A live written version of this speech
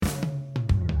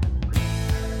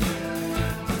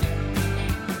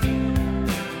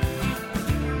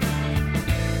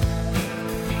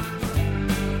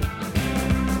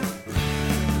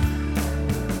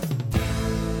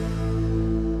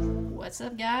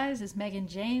What's up, guys? It's Megan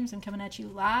James. I'm coming at you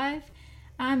live.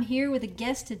 I'm here with a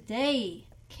guest today,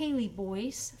 Kaylee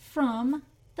Boyce from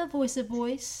The Voice of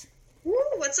Voice. Woo,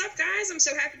 what's up, guys? I'm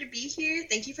so happy to be here.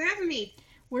 Thank you for having me.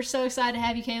 We're so excited to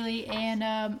have you, Kaylee.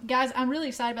 And guys, I'm really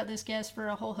excited about this guest for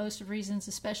a whole host of reasons,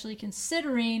 especially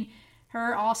considering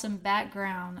her awesome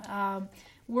background.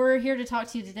 We're here to talk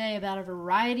to you today about a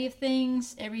variety of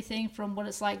things, everything from what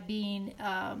it's like being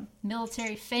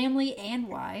military family and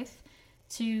wife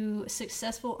to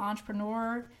successful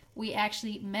entrepreneur. We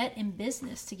actually met in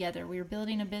business together. We were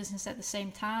building a business at the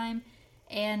same time.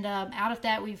 And out of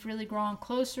that, we've really grown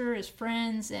closer as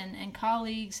friends and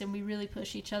colleagues, and we really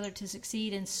push each other to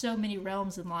succeed in so many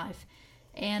realms in life.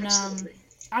 And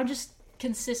I'm just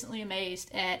consistently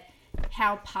amazed at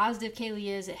how positive Kaylee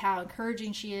is, at how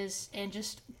encouraging she is, and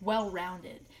just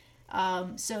well-rounded.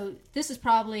 So this is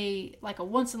probably like a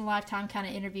once-in-a-lifetime kind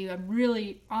of interview. I'm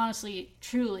really, honestly,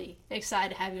 truly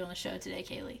excited to have you on the show today,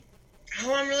 Kaylee.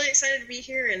 Oh, I'm really excited to be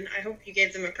here, and I hope you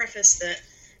gave them a preface that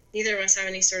neither of us have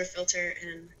any sort of filter,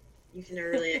 and you can never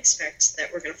really expect that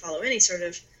we're going to follow any sort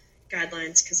of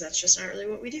guidelines, because that's just not really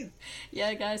what we do.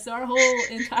 Yeah, guys, so our whole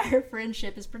entire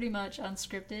friendship is pretty much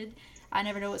unscripted. I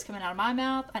never know what's coming out of my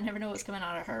mouth. I never know what's coming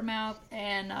out of her mouth,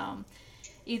 and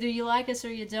either you like us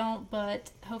or you don't,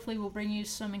 but hopefully we'll bring you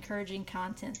some encouraging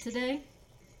content today.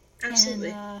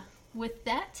 Absolutely. And with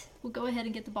that, we'll go ahead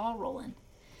and get the ball rolling.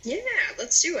 Yeah,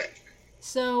 let's do it.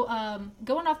 So,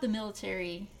 going off the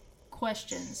military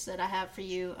questions that I have for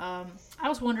you, I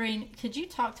was wondering, could you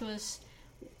talk to us?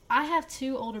 I have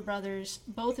two older brothers.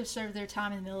 Both have served their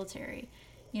time in the military.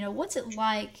 You know, what's it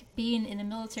like being in a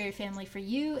military family for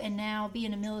you and now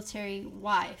being a military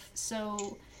wife?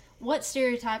 So what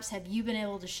stereotypes have you been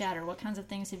able to shatter? What kinds of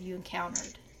things have you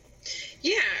encountered?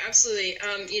 Yeah, absolutely.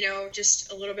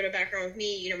 Just a little bit of background with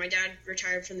me. My dad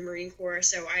retired from the Marine Corps,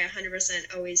 so I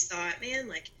 100% always thought, man,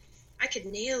 like, I could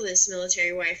nail this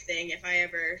military wife thing if I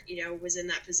ever, was in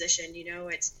that position.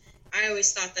 I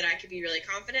always thought that I could be really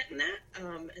confident in that.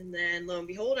 And then lo and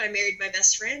behold, I married my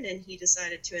best friend, and he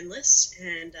decided to enlist,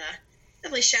 and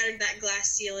definitely shattered that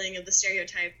glass ceiling of the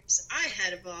stereotypes I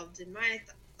had evolved in my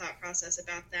thought process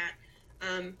about that.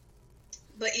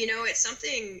 But it's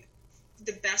something,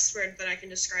 the best word that I can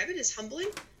describe it is humbling.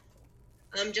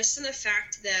 Just in the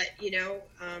fact that,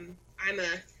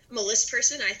 I'm a list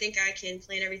person. I think I can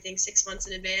plan everything 6 months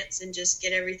in advance and just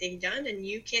get everything done, and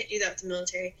you can't do that with the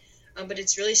military. But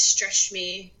it's really stretched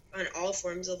me on all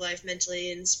forms of life,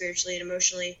 mentally and spiritually and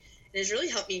emotionally. It has really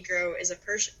helped me grow as a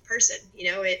person.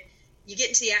 You get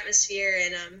into the atmosphere,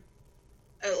 and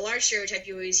a large stereotype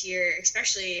you always hear,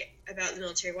 especially about the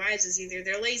military wives, is either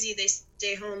they're lazy, they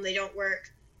stay home, they don't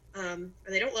work, or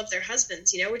they don't love their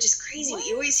husbands, which is crazy. What?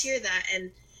 You always hear that,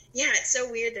 and yeah, it's so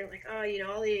weird. They're like,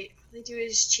 oh, all they do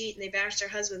is cheat and they bash their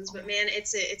husbands. But man,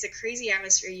 it's a crazy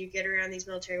atmosphere you get around these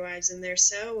military wives, and they're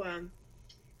so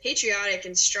patriotic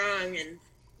and strong, and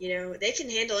they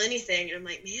can handle anything. And I'm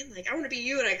like, man, like, I want to be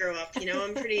you when I grow up.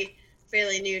 I'm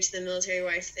fairly new to the military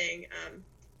wife thing,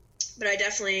 but I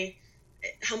definitely,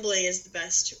 humbling is the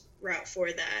best route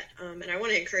for that. And I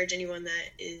want to encourage anyone that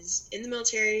is in the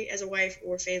military as a wife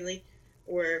or family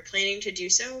or planning to do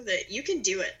so, that you can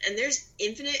do it. And there's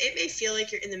infinite, it may feel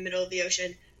like you're in the middle of the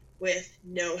ocean with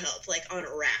no help, like on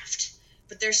a raft,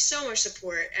 but there's so much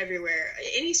support everywhere.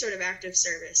 Any sort of active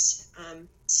service,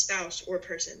 spouse or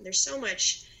person, there's so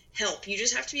much help. You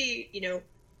just have to be,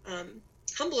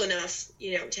 humble enough,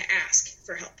 to ask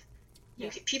for help. Yeah.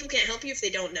 People can't help you if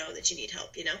they don't know that you need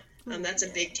help, That's a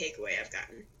big takeaway I've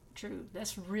gotten. True.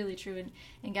 That's really true.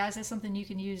 And guys, that's something you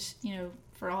can use,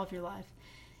 for all of your life.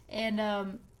 And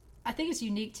I think it's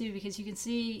unique, too, because you can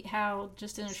see how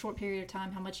just in a short period of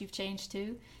time, how much you've changed,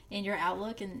 too, in your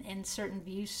outlook and certain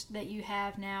views that you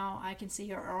have now, I can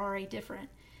see are already different.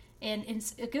 And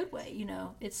it's a good way,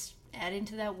 it's adding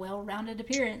to that well-rounded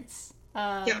appearance.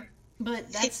 Yeah. But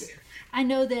I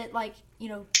know that,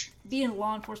 being a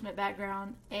law enforcement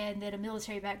background and then a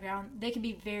military background, they can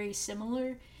be very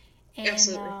similar in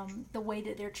the way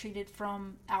that they're treated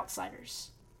from outsiders,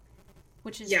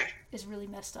 which is really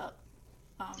messed up.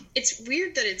 It's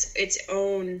weird that it's its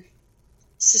own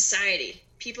society.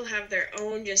 People have their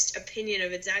own just opinion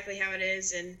of exactly how it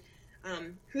is and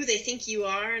who they think you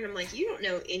are. And I'm like, you don't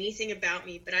know anything about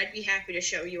me, but I'd be happy to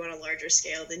show you on a larger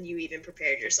scale than you even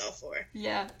prepared yourself for.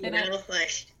 Yeah.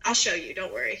 I'll show you.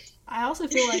 Don't worry. I also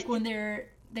feel like when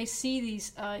they see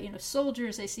these,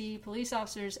 soldiers, they see police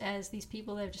officers as these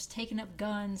people that have just taken up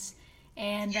guns,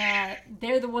 and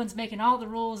they're the ones making all the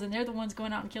rules, and they're the ones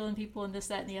going out and killing people and this,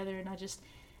 that, and the other. And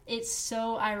it's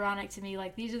so ironic to me.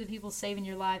 Like, these are the people saving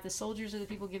your life. The soldiers are the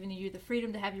people giving you the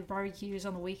freedom to have your barbecues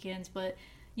on the weekends, but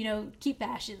keep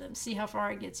bashing them, see how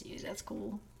far it gets you. That's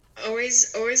cool.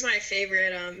 Always my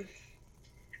favorite.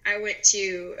 I went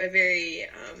to a very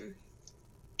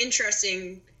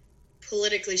interesting,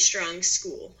 politically strong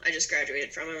school. I just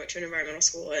graduated from. I went to an environmental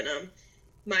school, and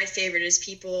my favorite is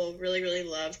people really, really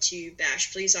love to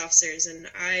bash police officers. And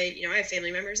I have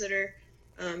family members that are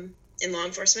in law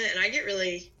enforcement, and I get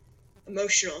really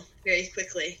emotional very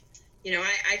quickly.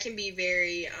 I can be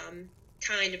very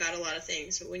kind about a lot of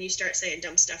things, but when you start saying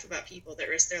dumb stuff about people that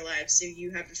risk their lives so you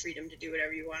have the freedom to do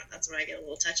whatever you want, that's when I get a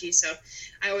little touchy. So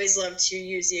I always love to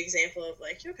use the example of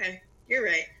like, okay, you're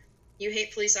right. You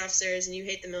hate police officers and you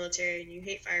hate the military and you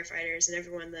hate firefighters and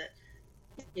everyone that,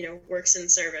 works in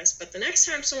service. But the next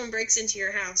time someone breaks into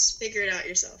your house, figure it out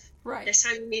yourself. Right. Next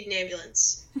time you need an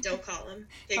ambulance, don't call him.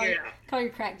 Figure it out. Call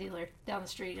your crack dealer down the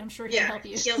street. I'm sure he'll help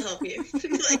you. He'll help you,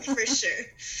 like for sure.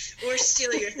 Or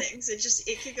steal your things.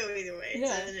 It could go either way.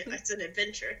 It's an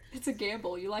adventure. It's a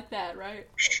gamble. You like that, right?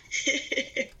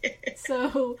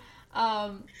 So,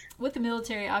 with the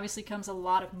military, obviously comes a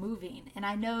lot of moving, and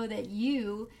I know that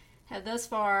you have thus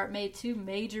far made 2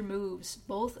 major moves,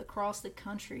 both across the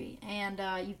country, and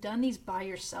you've done these by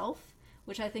yourself,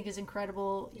 which I think is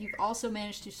incredible. You've also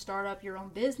managed to start up your own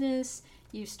business.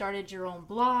 You've started your own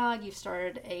blog. You've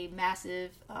started a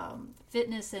massive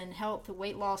fitness and health,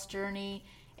 weight loss journey,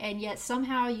 and yet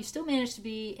somehow you still manage to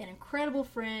be an incredible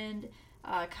friend,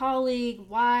 colleague,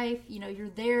 wife. You're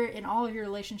there in all of your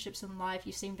relationships in life.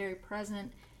 You seem very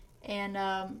present, and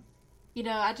I'm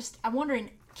wondering,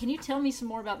 can you tell me some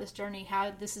more about this journey, how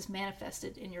this is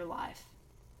manifested in your life?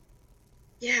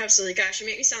 Yeah, absolutely. Gosh, you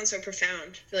make me sound so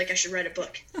profound. I feel like I should write a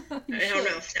book. I don't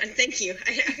know. Thank you.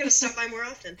 I gotta stop by more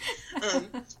often.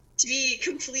 To be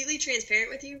completely transparent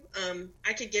with you,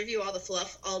 I could give you all the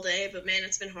fluff all day, but man,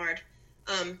 it's been hard.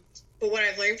 But what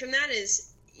I've learned from that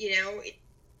is,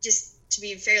 just to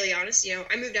be fairly honest,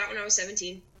 I moved out when I was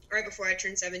 17, right before I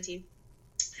turned 17.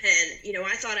 And,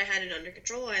 I thought I had it under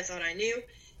control. I thought I knew.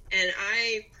 And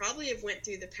I probably have went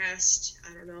through the past,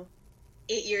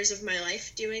 8 years of my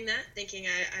life doing that, thinking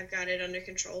I've got it under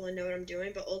control and know what I'm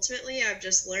doing. But ultimately, I've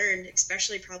just learned,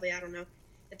 especially probably,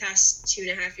 the past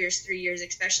 2.5 years, 3 years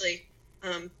especially,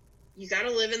 you got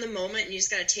to live in the moment and you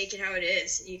just got to take it how it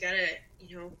is. You got to,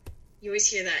 you always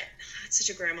hear that, it's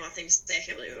such a grandma thing to say, I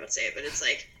can't believe I'm about to say it, but it's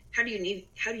like, how do you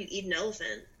eat an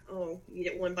elephant? Oh, you eat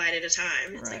it one bite at a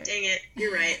time. It's right. Like, dang it,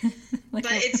 you're right. But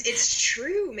it's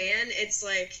true, man. It's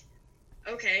like,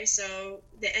 okay, so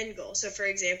the end goal. So for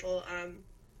example,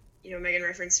 Megan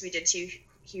referenced we did 2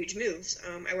 huge moves.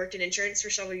 I worked in insurance for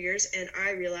several years, and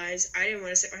I realized I didn't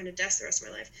want to sit behind a desk the rest of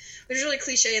my life, which is really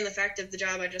cliche in the fact of the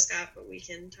job I just got, but we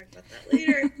can talk about that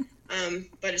later.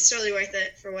 But it's totally worth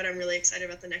it for what I'm really excited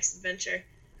about the next adventure.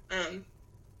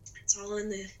 It's all in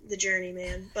the journey,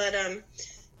 man. But,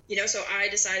 so I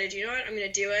decided, you know what, I'm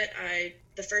going to do it.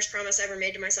 The first promise I ever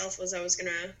made to myself was I was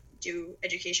going to do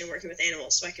education working with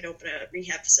animals so I could open a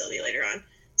rehab facility later on.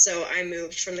 So I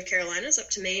moved from the Carolinas up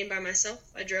to Maine by myself.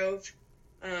 I drove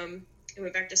and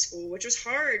went back to school, which was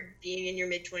hard being in your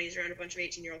mid-20s around a bunch of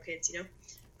 18-year-old kids,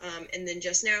 And then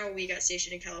just now we got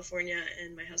stationed in California,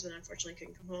 and my husband unfortunately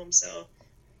couldn't come home. So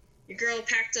your girl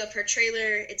packed up her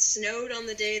trailer. It snowed on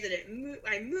the day that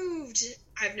I moved.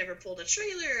 I've never pulled a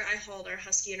trailer. I hauled our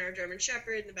Husky and our German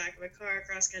Shepherd in the back of a car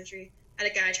across country. Had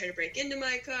a guy try to break into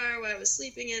my car while I was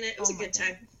sleeping in it. It was a good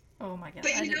time. Oh my God.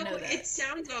 But it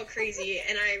sounds all crazy,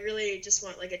 and I really just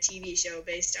want like a TV show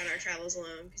based on our travels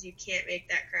alone, because you can't make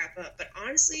that crap up. But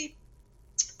honestly,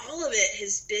 all of it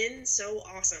has been so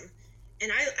awesome.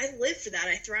 And I live for that.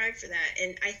 I thrive for that.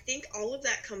 And I think all of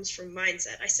that comes from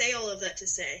mindset. I say all of that to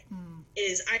say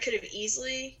is I could have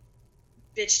easily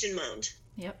bitched and moaned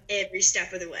every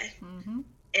step of the way,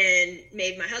 and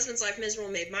made my husband's life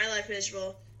miserable, made my life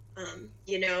miserable,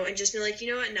 and just been like,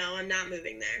 you know what? No, I'm not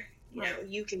moving there.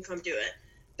 You can come do it.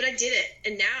 But I did it.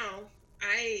 And now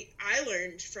I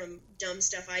learned from dumb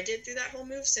stuff I did through that whole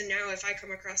move. So now if I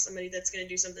come across somebody that's going to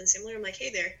do something similar, I'm like,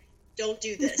 hey there, don't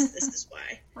do this. This is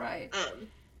why. Right.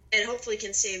 And hopefully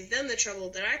can save them the trouble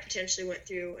that I potentially went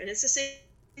through. And it's the same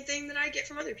thing that I get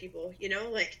from other people,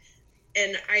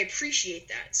 and I appreciate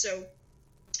that. So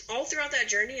all throughout that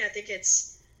journey, I think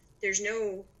there's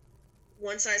no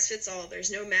one size fits all.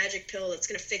 There's no magic pill that's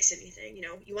going to fix anything.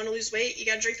 You want to lose weight, you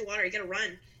got to drink the water, you got to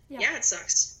run. Yeah, it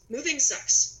sucks. Moving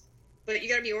sucks. But you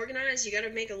got to be organized, you got to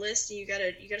make a list, and you got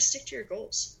to stick to your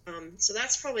goals. So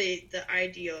that's probably the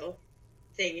ideal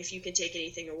thing if you can take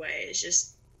anything away. It's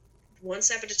just one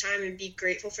step at a time and be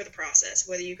grateful for the process,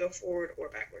 whether you go forward or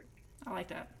backward. I like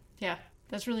that. Yeah,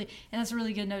 that's a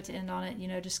really good note to end on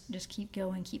it. Just keep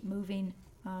going, keep moving,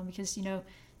 because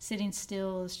sitting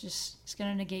still is just, it's going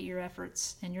to negate your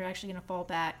efforts, and you're actually going to fall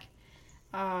back.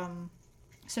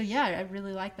 So yeah, I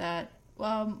really like that.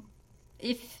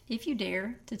 If you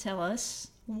dare to tell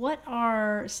us, what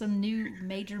are some new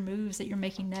major moves that you're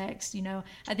making next? You know,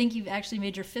 I think you've actually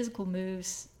made your physical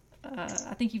moves.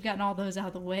 I think you've gotten all those out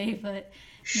of the way, but,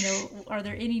 you know, are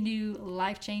there any new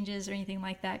life changes or anything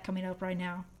like that coming up right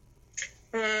now?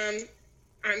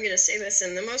 I'm going to say this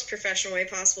in the most professional way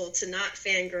possible, to not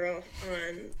fangirl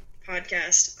on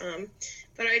podcast.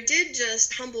 But I did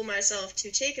just humble myself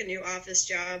to take a new office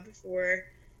job for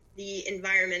the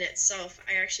environment itself.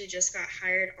 I actually just got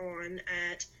hired on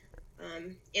at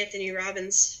Anthony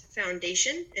Robbins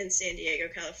Foundation in San Diego,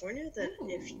 California. That,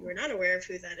 if you are not aware of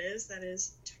who that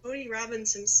is Tony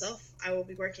Robbins himself. I will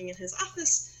be working in his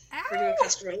office for new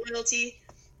customer loyalty,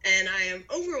 and I am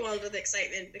overwhelmed with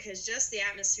excitement because just the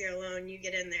atmosphere alone, you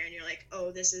get in there and you're like,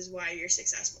 oh, this is why you're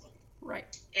successful.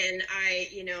 Right. And I,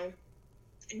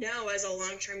 know as a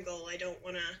long-term goal, I don't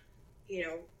want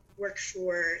to, work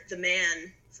for the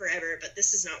man forever, but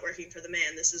this is not working for the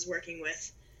man. This is working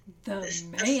with the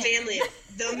family,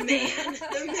 the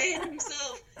man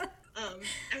himself.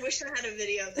 I wish I had a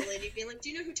video of the lady being like,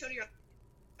 do you know who Tony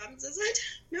Robbins is?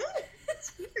 No,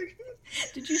 it's weird.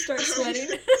 Did you start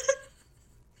sweating?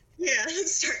 Yeah,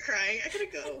 start crying. I gotta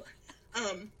go.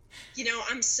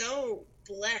 I'm so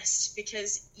blessed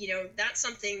because, that's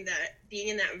something that, being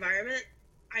in that environment,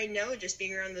 I know just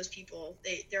being around those people,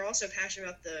 they're also passionate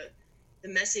about the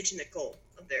message and the goal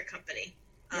of their company.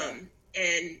 Yeah.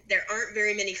 And there aren't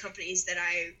very many companies that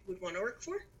I would want to work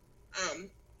for,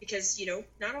 because,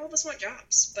 not all of us want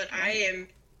jobs, but right.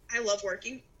 I love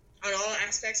working on all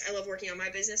aspects. I love working on my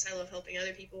business. I love helping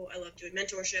other people. I love doing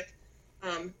mentorship.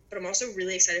 But I'm also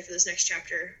really excited for this next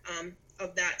chapter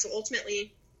of that. So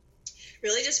ultimately,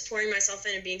 really just pouring myself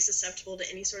in and being susceptible to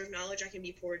any sort of knowledge I can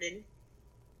be poured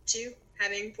into,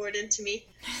 having poured into me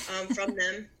from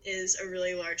them is a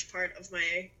really large part of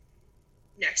my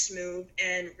next move,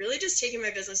 and really just taking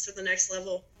my business to the next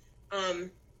level.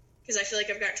 Because I feel like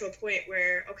I've got to a point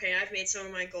where, okay, I've made some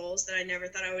of my goals that I never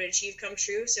thought I would achieve come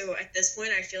true. So at this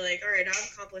point, I feel like, all right,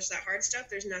 I've accomplished that hard stuff.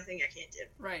 There's nothing I can't do.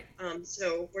 Right.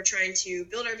 So we're trying to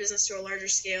build our business to a larger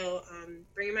scale,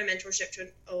 bringing my mentorship to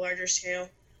a larger scale,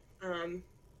 and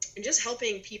just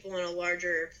helping people on a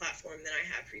larger platform than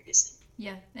I have previously.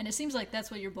 Yeah, and it seems like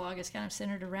that's what your blog is kind of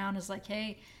centered around, is like,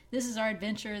 hey, this is our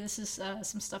adventure. This is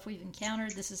some stuff we've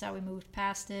encountered. This is how we moved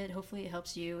past it. Hopefully it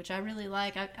helps you, which I really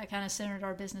like. I kind of centered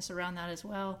our business around that as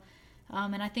well.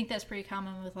 And I think that's pretty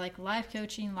common with like life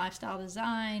coaching, lifestyle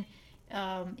design,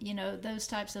 those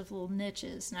types of little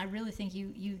niches. And I really think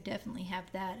you definitely have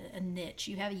that, a niche.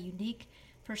 You have a unique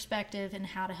perspective in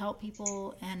how to help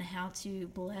people and how to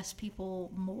bless people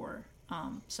more.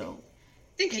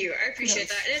 Thank you. I appreciate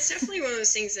that. And it's definitely one of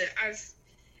those things that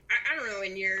I don't know,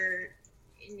 in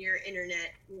your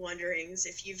internet wanderings,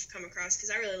 if you've come across,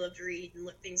 because I really love to read and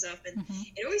look things up, and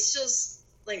it always feels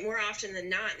like more often than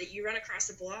not that you run across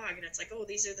a blog and it's like, oh,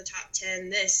 these are the top 10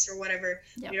 this or whatever.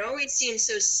 Yep. It always seems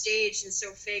so staged and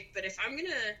so fake, but if I'm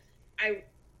gonna,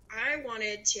 I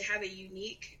wanted to have a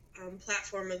unique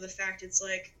platform of the fact it's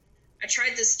like, I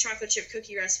tried this chocolate chip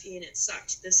cookie recipe and it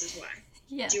sucked. This is why.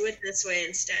 Yes. Do it this way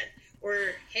instead. Or,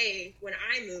 hey, when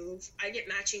I move, I get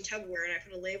matching Tupperware and I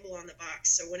put a label on the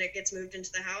box. So when it gets moved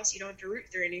into the house, you don't have to root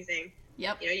through anything.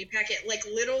 Yep. You pack it, like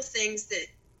little things that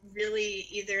really,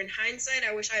 either in hindsight,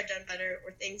 I wish I had done better,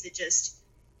 or things that just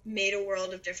made a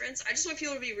world of difference. I just want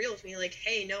people to be real with me. Like,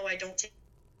 hey, no, I don't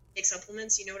take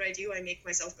supplements. You know what I do? I make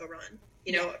myself go run.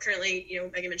 Currently,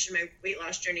 Megan mentioned my weight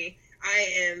loss journey.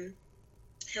 I am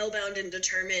hellbound and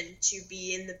determined to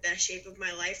be in the best shape of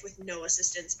my life with no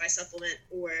assistance by supplement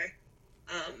or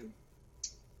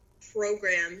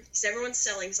program, because everyone's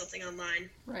selling something online,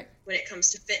 right, when it comes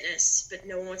to fitness, but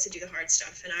no one wants to do the hard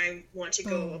stuff, and I want to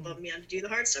go above and beyond to do the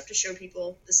hard stuff, to show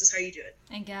people this is how you do it.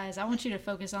 And guys, I want you to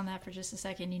focus on that for just a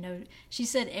second. She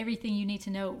said everything you need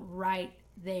to know right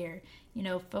there.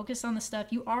 Focus on the stuff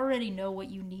you already know what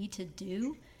you need to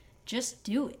do. Just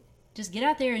do it. Just get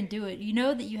out there and do it. You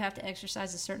know that you have to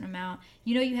exercise a certain amount.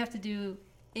 You have to do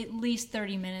at least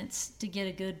 30 minutes to get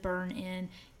a good burn in,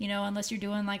 unless you're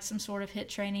doing like some sort of HIIT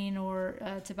training or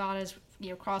Tabatas,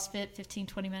 CrossFit, 15,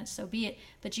 20 minutes, so be it.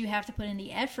 But you have to put in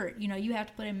the effort. You have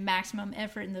to put in maximum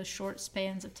effort in those short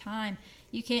spans of time.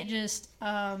 You can't just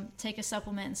take a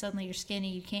supplement and suddenly you're skinny.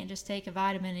 You can't just take a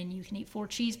vitamin and you can eat 4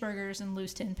 cheeseburgers and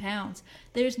lose 10 pounds.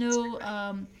 There's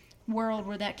no world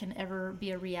where that can ever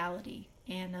be a reality.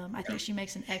 And I think she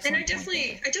makes an excellent point.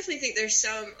 And I definitely think there's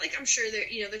some, like, I'm sure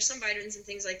there's some vitamins and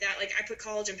things like that. Like, I put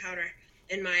collagen powder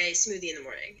in my smoothie in the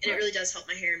morning, and It really does help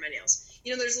my hair and my nails.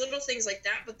 there's little things like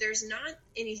that, but there's not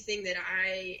anything that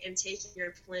I am taking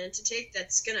or plan to take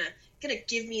that's gonna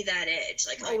give me that edge.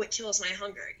 Like, right. Oh, it kills my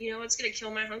hunger. What's gonna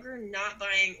kill my hunger? Not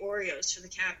buying Oreos for the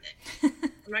cabinet.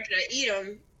 I'm not gonna eat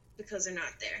them because they're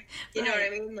not there. You know what I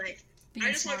mean? Like,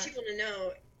 I just want people to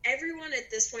know, everyone at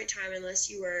this point in time, unless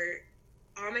you are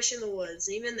Amish in the woods,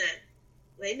 even then,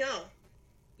 they know.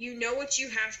 You know what you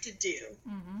have to do.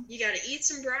 Mm-hmm. You got to eat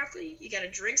some broccoli, you got to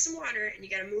drink some water, and you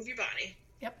got to move your body.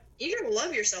 Yep. You got to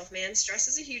love yourself, man. Stress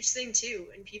is a huge thing, too,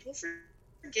 and people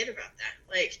forget about that.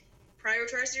 Like,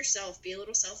 prioritize yourself. Be a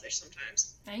little selfish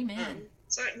sometimes. Amen.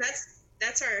 So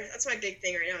that's my big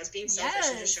thing right now, is being selfish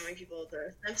and just showing people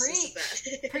the emphasis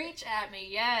of that. Preach at me,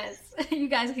 yes. You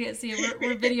guys can't see it.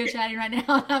 We're video chatting right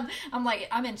now.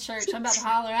 I'm in church. I'm about to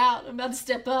holler out. I'm about to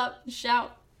step up and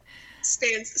shout.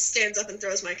 Stands up and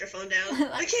throws microphone down.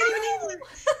 I can't even handle it.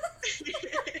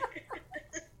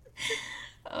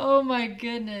 Oh my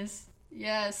goodness.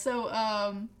 Yeah. So,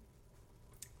 all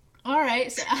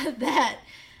right. So out of that,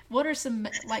 what are some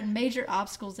like major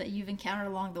obstacles that you've encountered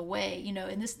along the way?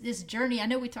 In this journey, I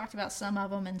know we talked about some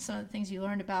of them and some of the things you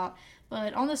learned about,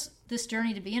 but on this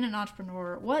journey to being an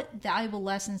entrepreneur, what valuable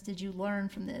lessons did you learn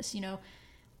from this?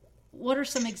 What are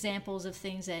some examples of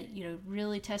things that,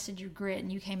 really tested your grit and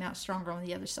you came out stronger on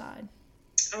the other side?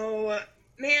 Oh,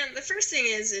 man, the first thing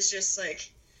is just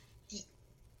like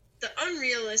the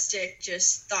unrealistic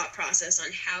just thought process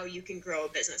on how you can grow a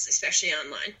business, especially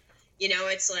online.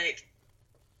 It's like,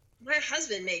 my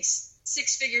husband makes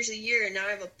 6 figures a year, and now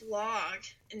I have a blog,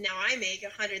 and now I make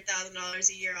 $100,000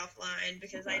 a year offline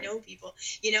because I know people.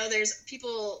 There's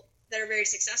people that are very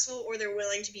successful, or they're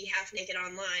willing to be half naked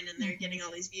online, and they're getting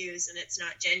all these views, and it's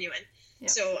not genuine. Yep.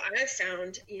 So I've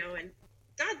found, and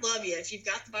God love you. If you've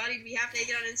got the body to be half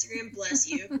naked on Instagram, bless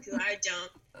you, because I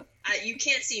don't. You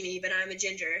can't see me, but I'm a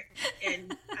ginger,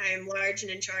 and I'm large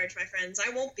and in charge, my friends.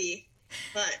 I won't be,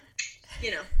 but,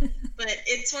 but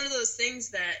it's one of those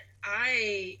things that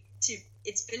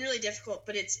it's been really difficult,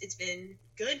 but it's been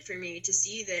good for me to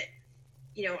see that,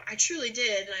 I truly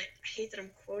did, and I hate that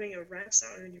I'm quoting a rap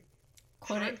song in your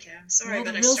podcast. Sorry, well,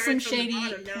 but I started from the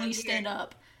bottom. Please stand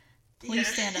up. Please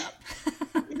stand up.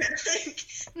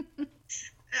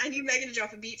 I need Megan to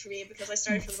drop a beat for me because I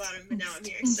started from the bottom, but now I'm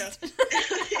here. So,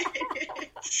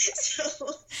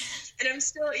 and I'm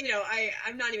still,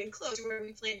 I'm not even close to where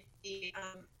we plan to be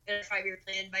in a 5-year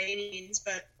plan by any means,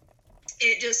 but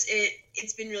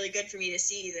it's been really good for me to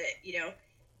see that,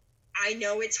 I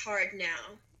know it's hard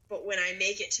now, but when I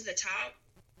make it to the top,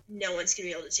 no one's going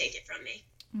to be able to take it from me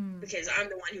because I'm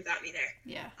the one who got me there.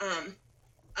 Yeah.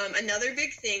 Another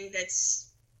big thing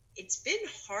it's been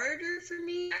harder for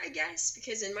me, I guess,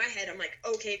 because in my head, I'm like,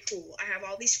 okay, cool. I have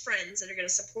all these friends that are going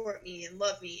to support me and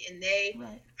love me, and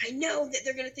I know that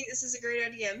they're going to think this is a great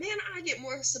idea. Man, I get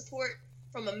more support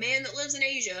from a man that lives in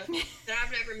Asia that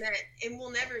I've never met and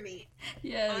will never meet.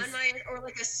 Yes. Or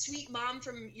like a sweet mom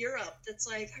from Europe that's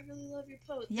like, I really love your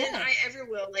post. Yeah. Than I ever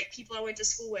will, like people I went to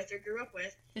school with or grew up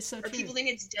with. It's so or true. People think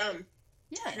it's dumb.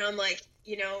 Yeah. And I'm like,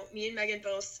 me and Megan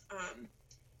both,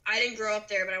 I didn't grow up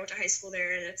there, but I went to high school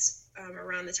there, and it's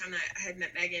around the time that I had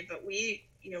met Megan. But we,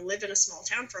 lived in a small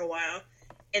town for a while,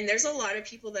 and there's a lot of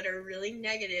people that are really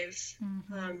negative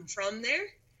from there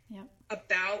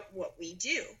about what we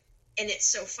do. And it's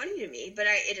so funny to me, but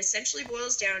it essentially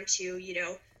boils down to,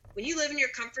 when you live in your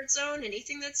comfort zone,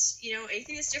 anything that's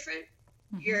different,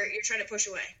 you're trying to push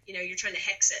away, you're trying to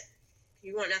hex it.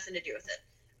 You want nothing to do with it.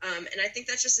 And I think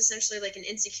that's just essentially like an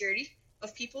insecurity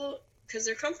of people because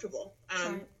they're comfortable.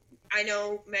 I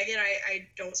know Megan, I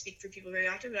don't speak for people very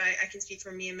often, but I can speak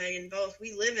for me and Megan both.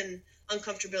 We live in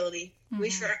uncomfortability. We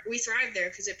thrive there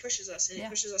because it pushes us and it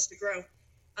pushes us to grow.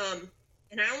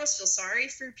 And I almost feel sorry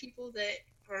for people that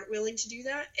aren't willing to do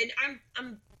that. And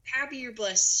I'm happy you're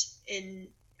blessed and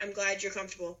I'm glad you're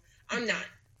comfortable. I'm not.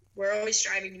 We're always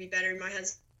striving to be better. My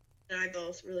husband and I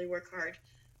both really work hard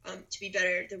to be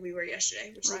better than we were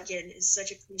yesterday, which again is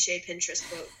such a cliche Pinterest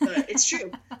quote, but it's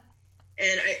true.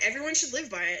 And everyone should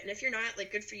live by it. And if you're not,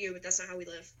 like, good for you, but that's not how we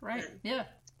live. Right. Yeah.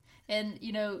 And,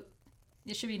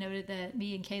 it should be noted that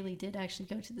me and Kaylee did actually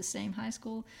go to the same high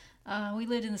school. We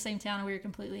lived in the same town and we were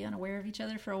completely unaware of each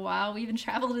other for a while. We even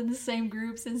traveled in the same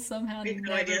groups and somehow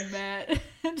never met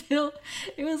until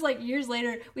it was like years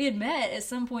later. We had met at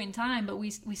some point in time, but we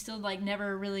still like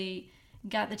never really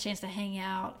got the chance to hang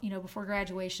out, before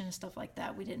graduation and stuff like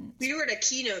that. We didn't. We were at a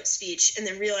keynote speech and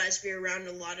then realized we were around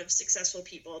a lot of successful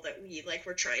people that we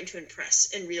were trying to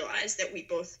impress and realized that we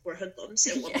both were hoodlums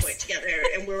at one point together.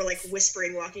 And we were like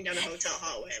whispering, walking down a hotel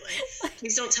hallway. Like,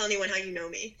 please don't tell anyone how you know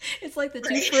me. It's like the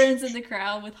two friends in the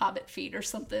crowd with hobbit feet or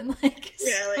something. Like,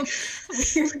 yeah, like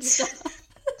weird stuff.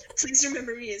 please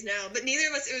remember me as now. But neither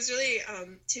of us, it was really,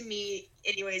 to me,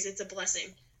 anyways, it's a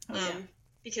blessing.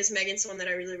 Because Megan's someone that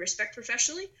I really respect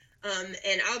professionally.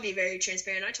 And I'll be very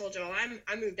transparent. I told y'all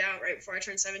I moved out right before I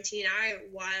turned 17. I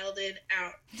wilded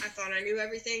out. I thought I knew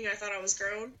everything. I thought I was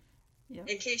grown. Yep.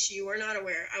 In case you were not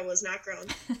aware, I was not grown.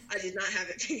 I did not have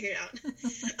it figured out.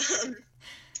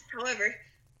 However,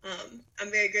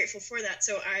 I'm very grateful for that.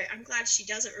 So I'm glad she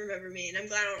doesn't remember me, and I'm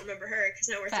glad I don't remember her, because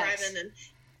now we're thriving, and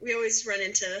we always run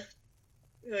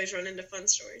into fun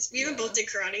stories. We even both did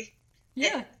karate.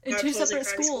 Yeah, in two separate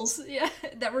schools. Yeah,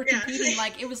 that were competing.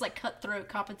 Like, it was like cutthroat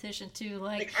competition too.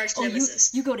 Like arch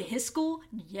nemesis. You go to his school?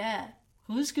 Yeah.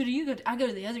 Whose school do you go to? I go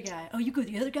to the other guy. Oh, you go to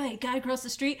the other guy? Guy across the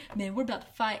street? Man, we're about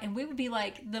to fight. And we would be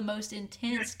like the most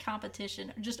intense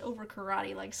competition just over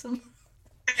karate. Like some...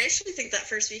 I actually think that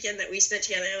first weekend that we spent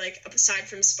together, like, aside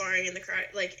from sparring in the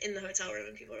karate, like, in the hotel room,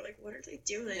 and people are like, what are they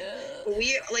doing? Yeah. But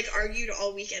we, like, argued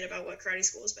all weekend about what karate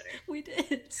school was better. We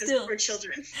did. Still. We're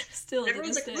children. Still.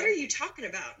 Everyone's like, what are you talking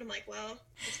about? And I'm like, well,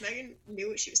 because Megan knew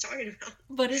what she was talking about.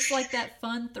 But it's like that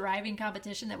fun, thriving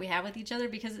competition that we have with each other,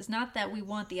 because it's not that we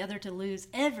want the other to lose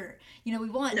ever. You know, we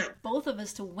want both of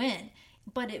us to win.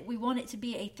 But we want it to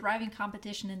be a thriving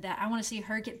competition, in that I want to see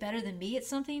her get better than me at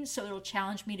something, so it'll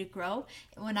challenge me to grow.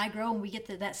 And when I grow and we get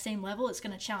to that same level, it's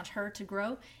going to challenge her to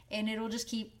grow, and it'll just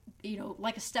keep, you know,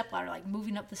 like a step ladder, like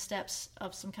moving up the steps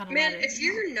of some kind of ladder. Man, if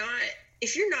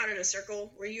you're not in a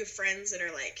circle where you have friends that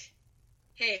are like,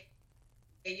 hey,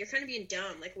 you're kind of being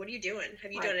dumb. Like, what are you doing?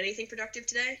 Have you done anything productive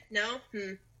today? No?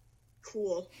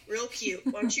 Cool, real cute.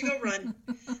 Why don't you go run?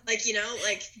 Like, you know,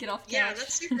 like, get off the couch. Couch.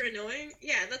 That's super annoying.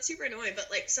 Yeah, that's super annoying. But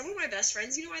like, some of my best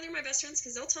friends, you know why they're my best friends?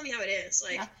 Because they'll tell me how it is.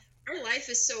 Like, our life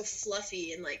is so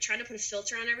fluffy, and like trying to put a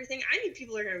filter on everything. I need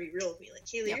people who are gonna be real with me. Like,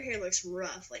 Kaylee, your hair looks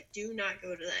rough. Like, do not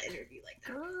go to that interview like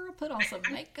that. Girl, put on some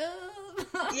makeup.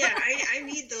 Yeah, I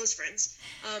need those friends.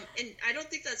 And I don't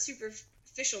think that's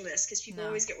superficialness, because people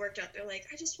always get worked up. They're like,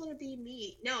 I just want to be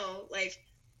me. No, like,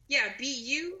 yeah, be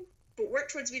you, but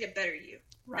work towards being a better you.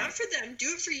 Right. Not for them. Do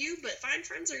it for you, but find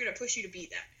friends that are going to push you to be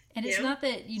that. And it's not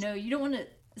that, you know, you don't want to,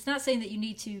 it's not saying that you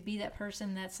need to be that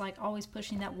person that's like always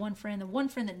pushing that one friend, the one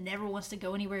friend that never wants to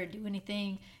go anywhere or do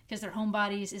anything because they're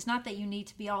homebodies. It's not that you need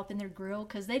to be all up in their grill,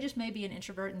 because they just may be an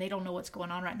introvert and they don't know what's going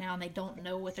on right now, and they don't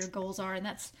know what their goals are, and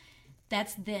that's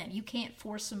them. You can't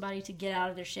force somebody to get out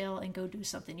of their shell and go do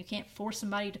something. You can't force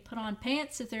somebody to put on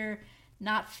pants if they're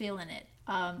not feeling it.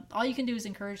 All you can do is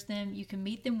encourage them. You can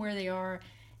meet them where they are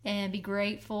and be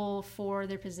grateful for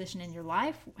their position in your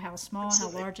life, how small,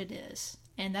 Absolutely. How large it is.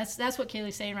 And that's what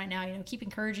Kaylee's saying right now. You know, keep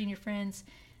encouraging your friends.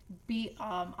 Be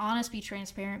honest, be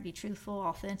transparent, be truthful,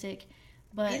 authentic.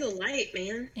 But be the light,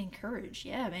 man. Encourage,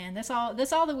 yeah, man. That's all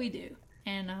that we do.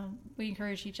 And we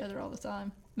encourage each other all the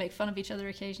time. Make fun of each other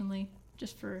occasionally,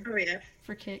 just for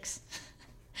kicks.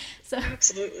 So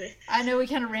Absolutely. I know we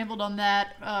kind of rambled on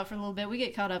that for a little bit. We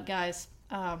get caught up, guys.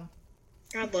 God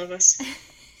love us.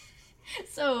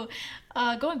 So,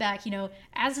 going back, you know,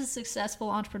 as a successful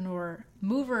entrepreneur,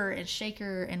 mover and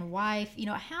shaker and wife, you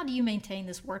know, how do you maintain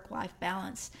this work-life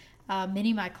balance?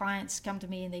 Many of my clients come to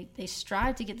me and they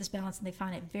strive to get this balance, and they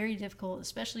find it very difficult,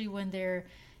 especially when their,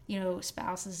 you know,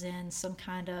 spouse is in some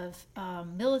kind of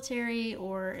military,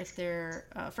 or if they're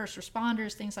first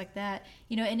responders, things like that.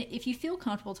 You know, and if you feel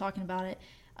comfortable talking about it,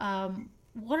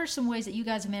 what are some ways that you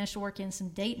guys have managed to work in some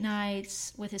date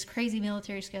nights with his crazy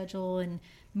military schedule and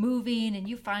moving, and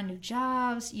you find new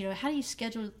jobs? You know, how do you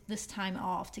schedule this time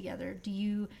off together? Do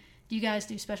you guys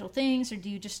do special things, or do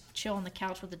you just chill on the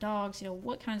couch with the dogs? You know,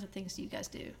 what kinds of things do you guys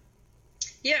do?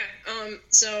 Yeah.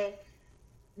 So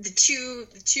the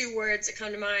two words that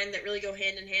come to mind that really go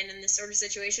hand in hand in this sort of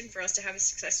situation for us to have a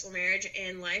successful marriage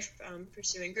and life,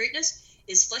 pursuing greatness,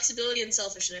 is flexibility and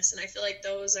selfishness. And I feel like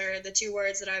those are the two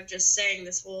words that I've just sang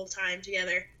this whole time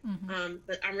together. Mm-hmm.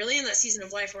 But I'm really in that season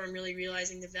of life where I'm really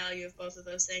realizing the value of both of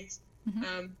those things.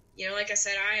 Mm-hmm. You know, like I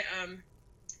said,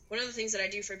 one of the things that I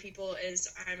do for people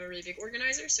is I'm a really big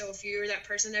organizer. So if you're that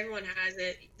person, everyone has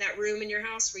it, that room in your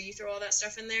house where you throw all that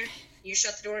stuff in there, you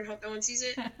shut the door and hope no one sees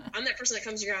it. I'm that person that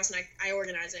comes to your house and I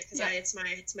organize it, because it's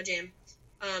my jam.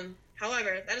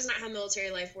 However, that is not how military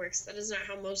life works. That is not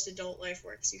how most adult life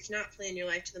works. You cannot plan your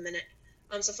life to the minute.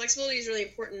 So flexibility is really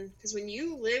important, because when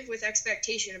you live with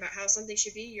expectation about how something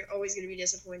should be, you're always going to be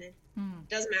disappointed.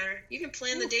 Doesn't matter. You can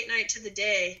plan the date night to the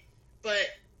day,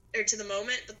 or to the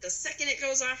moment, but the second it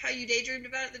goes off how you daydreamed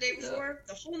about it the day before,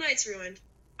 the whole night's ruined.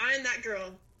 I'm that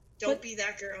girl. Don't be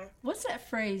that girl. What's that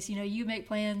phrase? You know, you make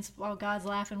plans while God's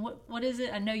laughing. What is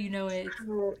it? I know you know it.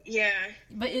 Oh, yeah.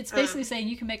 But it's basically saying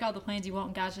you can make all the plans you want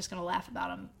and God's just going to laugh about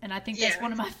them. And I think that's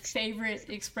one of my favorite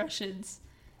expressions.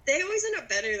 They always end up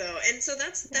better though, and so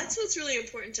that's what's really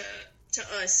important to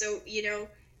us. So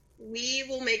we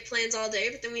will make plans all day,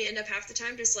 but then we end up half the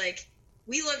time just like,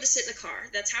 we love to sit in the car.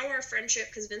 That's how our friendship,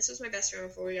 because Vince was my best friend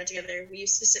before we got together. We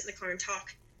used to sit in the car and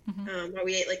talk while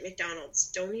we ate like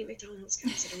McDonald's. Don't eat McDonald's,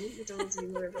 guys. I don't eat McDonald's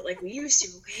anymore, but like we used to.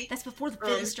 Okay, that's before the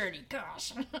fitness journey.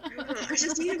 Gosh, I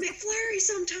just need a McFlurry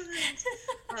sometimes.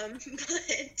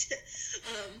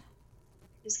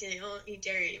 Just kidding. I don't eat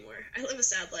dairy anymore. I live a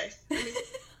sad life. I mean,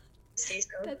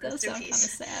 that does sound kind of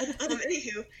sad.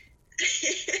 Anywho,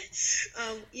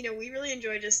 we really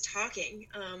enjoy just talking.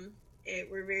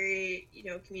 We're very,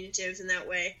 communicative in that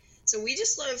way. So we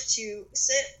just love to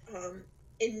sit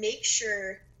and make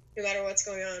sure, no matter what's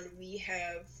going on, we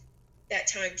have that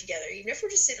time together. Even if we're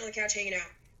just sitting on the couch hanging out,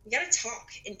 we got to talk.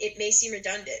 And it may seem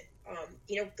redundant.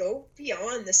 Go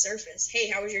beyond the surface. Hey,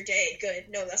 how was your day? Good.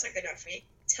 No, that's not good enough for me.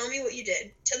 Tell me what you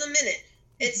did to the minute.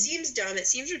 It seems dumb. It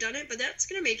seems redundant, but that's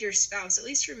going to make your spouse, at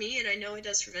least for me, and I know it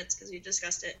does for Vince because we've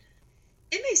discussed it.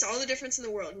 It makes all the difference in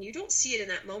the world, and you don't see it in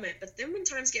that moment. But then when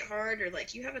times get hard, or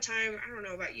like you have a time, I don't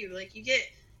know about you, like you get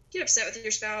upset with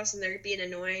your spouse and they're being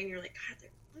annoying. You're like, God, they're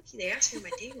lucky they asked me how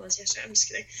my day was yesterday. I'm just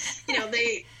kidding.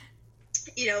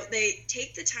 They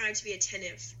take the time to be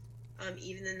attentive,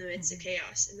 even in the midst of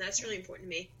chaos, and that's really important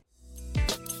to me.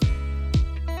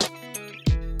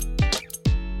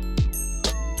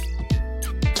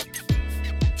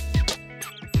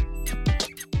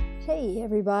 Hey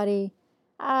everybody,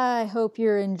 I hope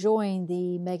you're enjoying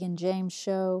the Megan James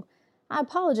show. I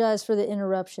apologize for the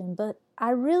interruption, but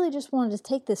I really just wanted to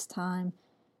take this time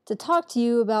to talk to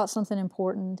you about something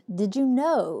important. Did you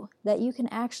know that you can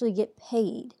actually get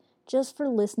paid just for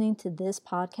listening to this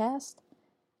podcast?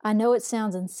 I know it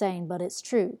sounds insane, but it's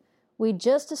true. We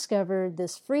just discovered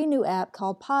this free new app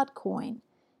called Podcoin,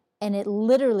 and it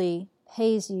literally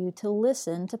pays you to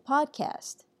listen to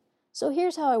podcasts. So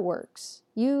here's how it works.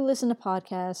 You listen to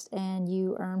podcasts and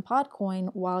you earn Podcoin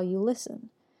while you listen.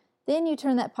 Then you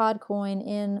turn that Podcoin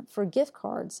in for gift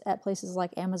cards at places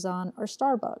like Amazon or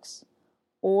Starbucks.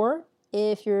 Or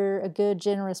if you're a good,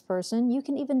 generous person, you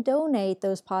can even donate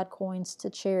those Podcoins to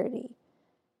charity.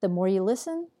 The more you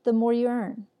listen, the more you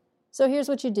earn. So here's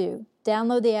what you do.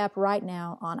 Download the app right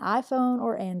now on iPhone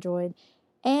or Android,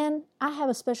 and I have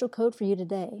a special code for you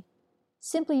today.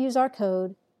 Simply use our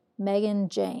code Megan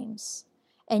James,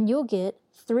 and you'll get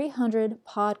 300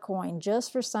 Podcoin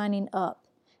just for signing up.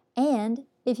 And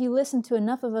if you listen to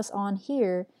enough of us on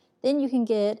here, then you can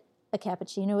get a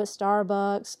cappuccino at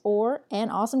Starbucks or an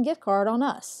awesome gift card on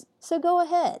us. So go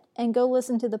ahead and go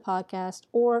listen to the podcast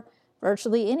or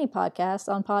virtually any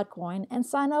podcast on Podcoin and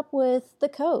sign up with the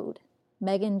code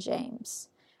Megan James.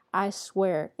 I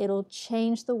swear it'll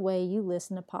change the way you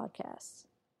listen to podcasts.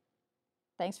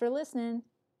 Thanks for listening.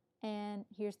 And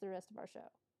here's the rest of our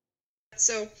show.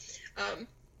 So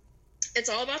it's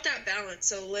all about that balance.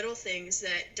 So little things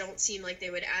that don't seem like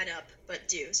they would add up, but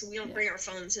do. So we don't bring our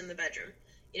phones in the bedroom.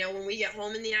 When we get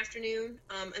home in the afternoon,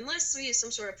 unless we have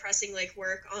some sort of pressing like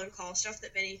work on-call stuff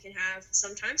that Benny can have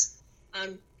sometimes,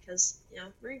 because,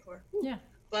 Marine Corps. Woo. Yeah.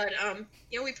 But,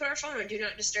 we put our phone on Do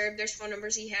Not Disturb. There's phone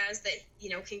numbers he has that,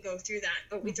 can go through that.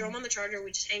 But we throw them on the charger.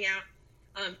 We just hang out.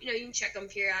 You can check them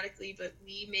periodically, but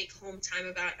we make home time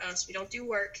about us. We don't do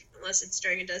work unless it's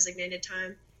during a designated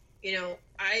time.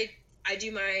 I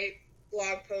do my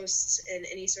blog posts and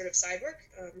any sort of side work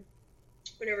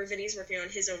whenever Vinny's working on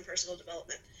his own personal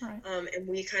development. Right. And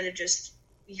we kind of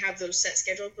we have those set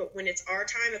scheduled, but when it's our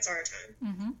time, it's our time.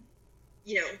 Mm-hmm.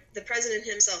 The president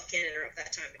himself can't interrupt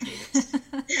that time between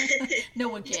us. No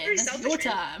one can. That's your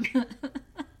time.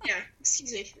 Yeah,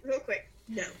 excuse me, real quick.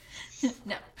 No.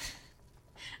 No.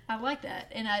 I like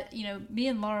that. And me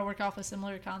and Laura work off a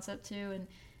similar concept too. And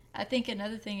I think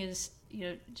another thing is,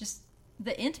 just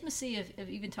the intimacy of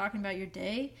even talking about your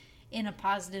day in a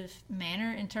positive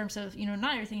manner in terms of,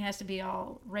 not everything has to be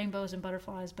all rainbows and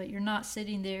butterflies, but you're not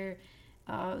sitting there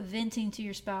venting to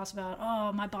your spouse about,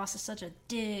 oh, my boss is such a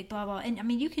dick, blah, blah. And I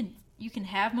mean, you can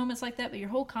have moments like that, but your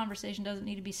whole conversation doesn't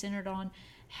need to be centered on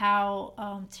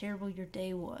how terrible your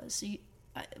day was. So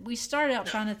we started out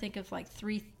trying to think of like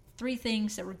three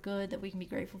things that were good that we can be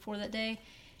grateful for that day,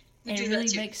 and it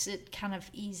really makes it kind of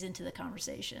ease into the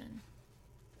conversation.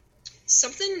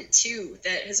 Something too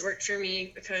that has worked for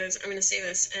me, because I'm going to say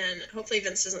this and hopefully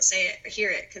Vince doesn't say it or hear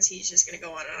it, because he's just going to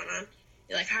go on and on and on.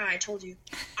 You're like, I told you.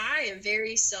 I am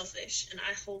very selfish and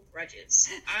I hold grudges.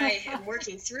 I am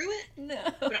working through it. No.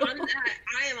 But on that,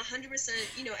 I am 100%,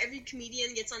 every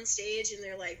comedian gets on stage and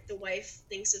they're like, the wife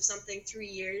thinks of something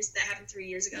that happened 3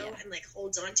 years ago and like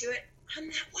holds on to it. I'm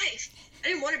that wife. I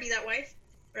didn't want to be that wife,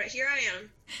 but here I am.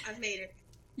 I've made it.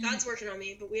 God's working on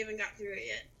me, but we haven't got through it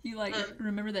yet. You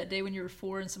remember that day when you were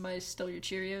 4 and somebody stole your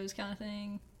Cheerios kind of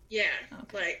thing? Yeah,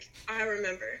 okay. I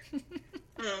remember.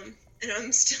 And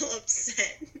I'm still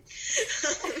upset.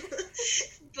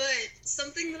 But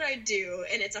something that I do,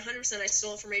 and it's 100% I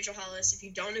stole it from Rachel Hollis. If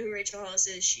you don't know who Rachel Hollis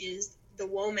is, she is the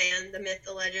woman, the myth,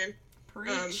 the legend.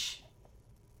 Preach.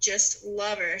 Just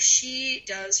love her. She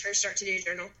does her Start Today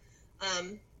journal.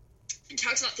 And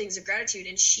talks about things of gratitude,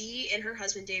 and she and her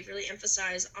husband Dave really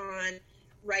emphasize on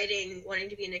writing, wanting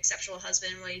to be an exceptional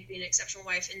husband, wanting to be an exceptional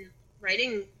wife, and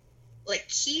writing like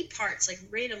key parts, like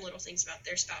random little things about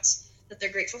their spouse that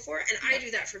they're grateful for. And I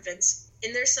do that for Vince.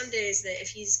 And there's some days that if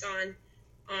he's gone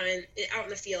out in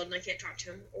the field and I can't talk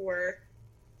to him, or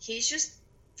he's just,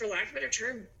 for lack of a better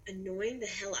term, annoying the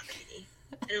hell out of me.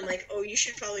 And I'm like, oh, you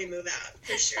should probably move out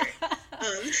for sure.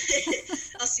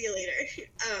 I'll see you later.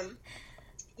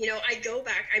 I go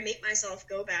back, I make myself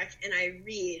go back and I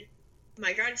read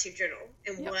my gratitude journal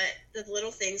and what the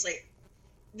little things, like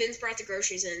Vince brought the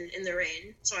groceries in the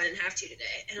rain, so I didn't have to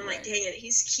today. And I'm like, dang it,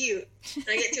 he's cute. And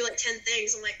I get through like 10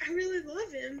 things. I'm like, I really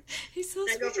love him. He's so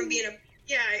sweet. I go from being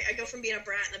a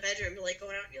brat in the bedroom to like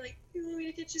going out and you're like, you want me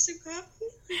to get you some coffee?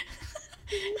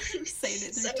 Saying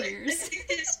it through tears.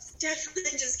 It's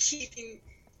definitely just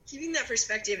keeping that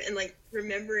perspective and like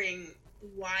remembering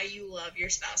why you love your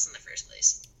spouse in the first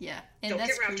place. Yeah, and don't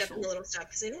that's get wrapped crucial. up in the little stuff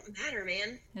because they don't matter,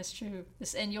 man. That's true.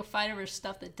 And you'll fight over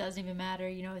stuff that doesn't even matter.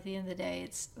 At the end of the day,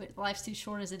 life's too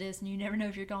short as it is, and you never know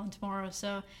if you're gone tomorrow.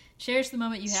 So cherish the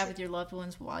moment you have with your loved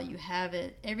ones while you have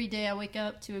it. Every day I wake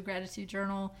up to a gratitude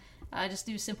journal. I just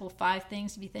do simple 5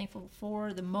 things to be thankful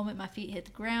for the moment my feet hit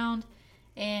the ground.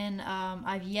 And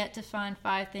I've yet to find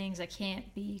 5 things I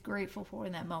can't be grateful for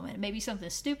in that moment. Maybe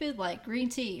something stupid like green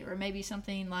tea, or maybe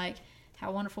something like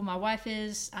how wonderful my wife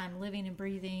is, I'm living and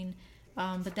breathing.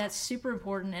 But that's super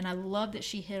important, and I love that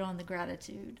she hit on the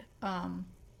gratitude.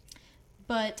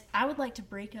 But I would like to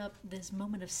break up this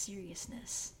moment of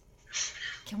seriousness.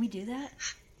 Can we do that?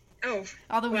 Oh.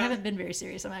 Although we haven't been very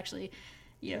serious. I'm actually,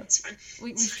 it's fine.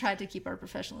 We've tried to keep our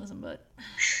professionalism, but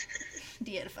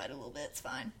de-edified a little bit. It's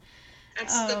fine.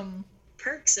 That's the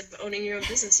perks of owning your own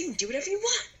business. You can do whatever you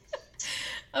want.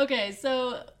 Okay,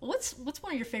 so what's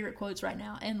one of your favorite quotes right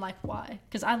now, and like why?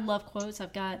 Because I love quotes.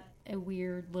 I've got a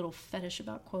weird little fetish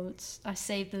about quotes. I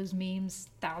save those memes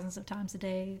thousands of times a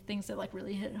day, things that like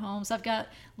really hit home. So I've got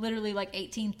literally like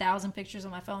 18,000 pictures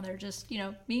on my phone. They're just,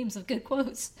 memes of good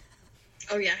quotes.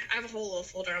 Oh yeah, I have a whole little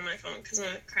folder on my phone because I'm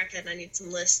a crackhead and I need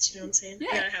some lists, you know what I'm saying? Yeah.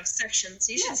 I gotta have sections.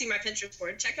 You should see my Pinterest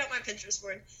board. Check out my Pinterest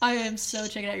board. I am so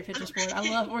checking out your Pinterest board. I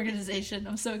love organization.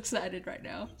 I'm so excited right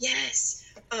now. Yes.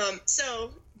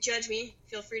 So judge me.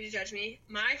 Feel free to judge me.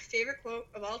 My favorite quote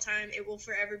of all time, it will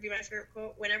forever be my favorite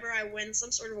quote. Whenever I win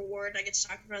some sort of award and I get to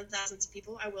talk in front of thousands of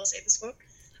people, I will say this quote.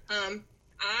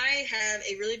 I have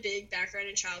a really big background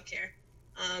in childcare.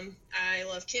 I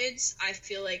love kids. I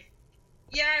feel like,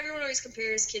 everyone always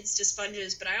compares kids to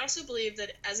sponges, but I also believe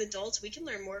that as adults, we can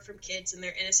learn more from kids and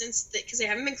their innocence because they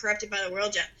haven't been corrupted by the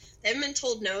world yet. They haven't been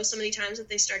told no so many times that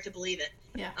they start to believe it.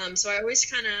 Yeah. So I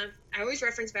always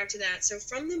reference back to that. So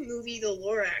from the movie The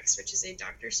Lorax, which is a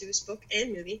Dr. Seuss book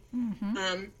and movie,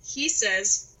 he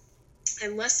says,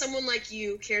 unless someone like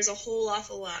you cares a whole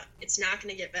awful lot, it's not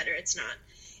going to get better. It's not.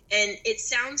 And it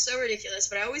sounds so ridiculous,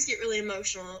 but I always get really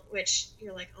emotional, which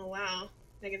you're like, oh, wow.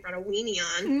 Megan brought a weenie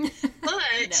on,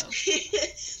 but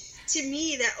to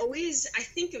me, that always, I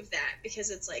think of that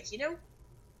because it's like,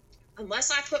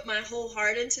 unless I put my whole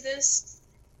heart into this,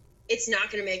 it's not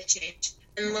going to make a change.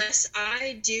 Unless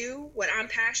I do what I'm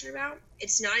passionate about,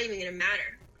 it's not even going to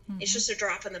matter. It's just a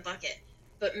drop in the bucket.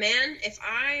 But man,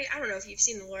 I don't know if you've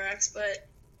seen The Lorax, but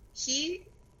he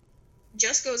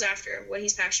just goes after what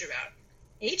he's passionate about,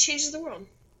 and he changes the world.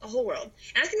 The whole world.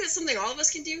 And I think that's something all of us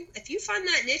can do. If you find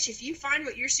that niche, if you find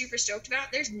what you're super stoked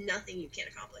about, there's nothing you can't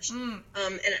accomplish.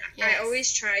 I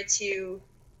always try to,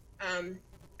 I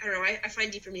don't know, I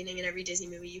find deeper meaning in every Disney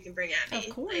movie you can bring at me.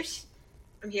 Of course.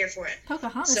 I'm here for it.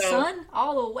 Pocahontas, son,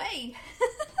 all the way.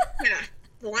 Yeah.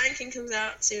 The Lion King comes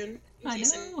out soon. I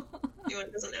know.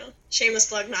 Anyone doesn't know. Shameless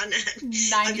plug, not an ad.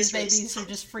 90s babies are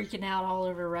just freaking out all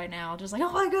over right now. Just like,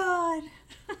 oh my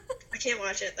god. I can't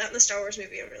watch it. That and the Star Wars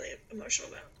movie I'm really emotional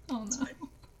about. Oh no.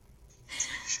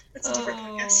 That's a different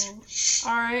podcast.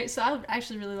 All right. So I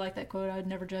actually really like that quote. I would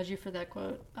never judge you for that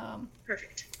quote.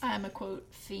 Perfect. I'm a quote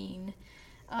fiend.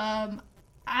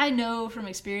 I know from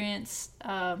experience,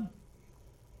 I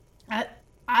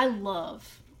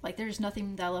love, like, there's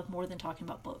nothing that I love more than talking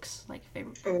about books, like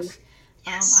favorite books.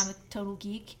 Yes. I'm a total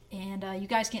geek, and you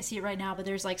guys can't see it right now, but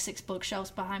there's like 6 bookshelves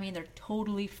behind me, and they're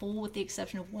totally full with the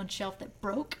exception of one shelf that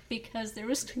broke because there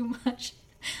was too much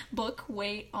Book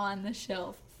weight on the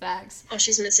shelf. Facts. All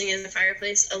she's missing is a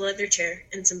fireplace, a leather chair,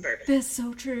 and some bourbon. That's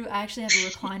so true. I actually have a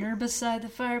recliner beside the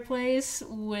fireplace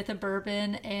with a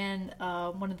bourbon and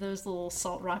one of those little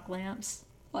salt rock lamps.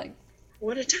 Like,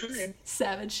 what a time.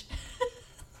 Savage.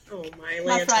 Oh, my Lanta.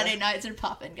 My Friday nights are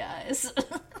popping, guys.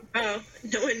 Oh,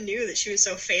 no one knew that she was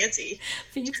so fancy.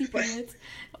 Fancy pants.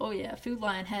 Oh, yeah. Food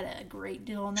Lion had a great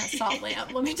deal on that salt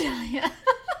lamp, let me tell you.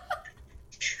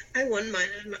 I won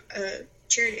mine at a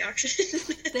charity auction.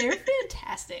 They're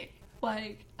fantastic.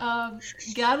 Like,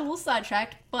 got a little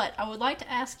sidetracked, but I would like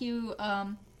to ask you,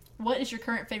 what is your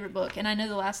current favorite book? And I know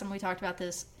the last time we talked about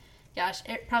this, gosh,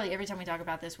 probably every time we talk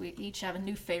about this, we each have a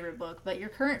new favorite book, but your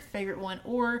current favorite one,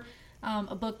 or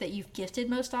a book that you've gifted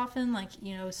most often, like,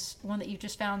 you know, one that you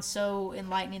just found so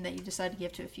enlightening that you decided to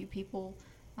give to a few people.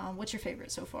 What's your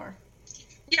favorite so far?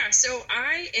 Yeah, so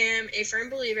I am a firm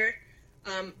believer.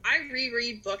 I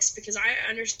reread books because I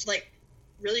understand, like,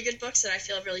 really good books that I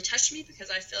feel have really touched me,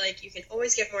 because I feel like you can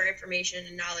always get more information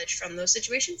and knowledge from those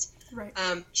situations. Right.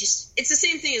 It's the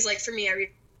same thing as, like, for me, I read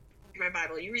my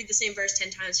Bible. You read the same verse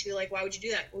 10 times, you're like, why would you do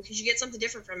that? Well, because you get something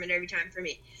different from it every time for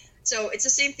me. So it's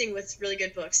the same thing with really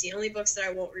good books. The only books that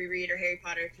I won't reread are Harry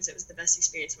Potter, because it was the best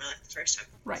experience of my life the first time.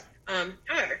 Right.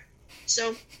 However,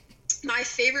 so my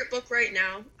favorite book right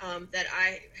now, that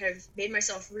I have made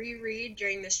myself reread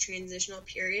during this transitional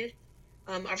period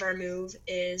of our move,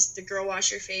 is The Girl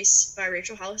Wash Your Face by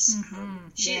Rachel Hollis. Mm-hmm.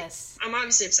 Yes. I'm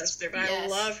obviously obsessed with her, but yes. I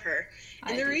love her.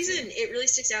 And the reason it really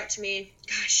sticks out to me,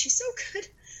 gosh, she's so good.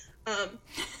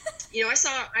 You know,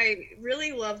 I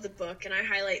really love the book, and I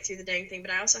highlight through the dang thing,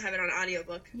 but I also have it on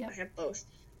audiobook. Yep. I have both.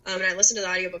 And I listen to the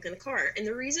audiobook in the car. And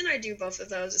the reason I do both of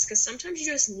those is because sometimes you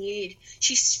just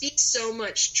she speaks so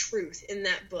much truth in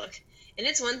that book. And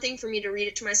it's one thing for me to read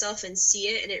it to myself and see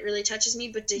it, and it really touches me,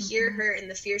 but to hear her and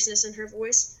the fierceness in her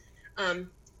voice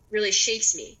really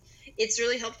shakes me. It's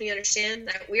really helped me understand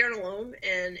that we aren't alone,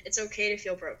 and it's okay to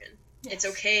feel broken. Yes. It's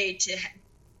okay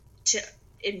to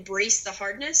embrace the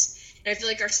hardness. And I feel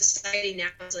like our society now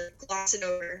is like, gloss it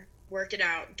over, work it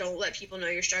out, don't let people know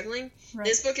you're struggling. Right.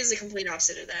 This book is the complete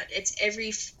opposite of that. It's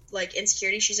every like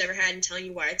insecurity she's ever had and telling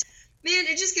you why.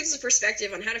 It just gives a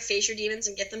perspective on how to face your demons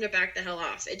and get them to back the hell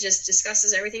off. It just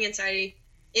discusses everything in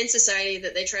society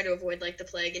that they try to avoid like the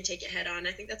plague and take it head on.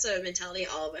 I think that's a mentality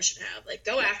all of us should have. Like,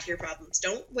 go after your problems.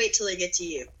 Don't wait till they get to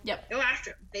you. Yep. Go after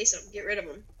them. Face them. Get rid of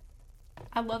them.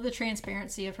 I love the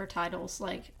transparency of her titles.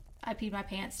 Like, I peed my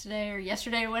pants today or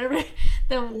yesterday or whatever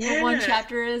the one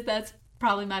chapter is. That's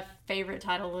probably my favorite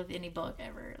title of any book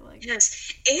ever. Like,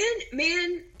 yes. And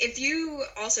man, if you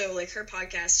also like her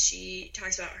podcast, she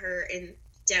talks about her in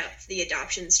depth, the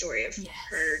adoption story of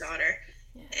her daughter.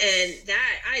 Yes. And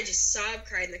that, I just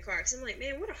cried in the car, because I'm like,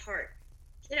 man, what a heart.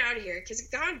 Get out of here. Because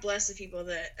God bless the people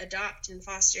that adopt and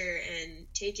foster and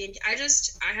take in. I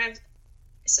have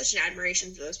such an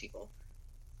admiration for those people.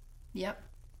 Yep,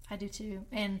 I do too.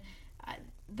 And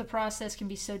the process can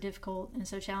be so difficult and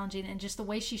so challenging, and just the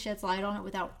way she sheds light on it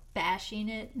without bashing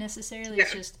it necessarily,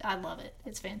 it's just, I love it.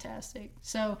 It's fantastic.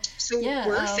 So yeah,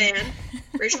 we're a fan.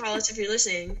 Rachel Hollis, if you're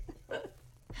listening,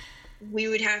 we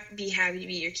would be happy to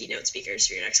be your keynote speakers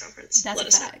for your next conference. That's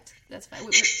a fact. That's a fact.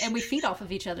 And we feed off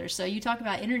of each other. So you talk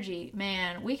about energy,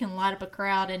 man, we can light up a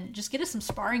crowd, and just get us some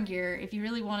sparring gear. If you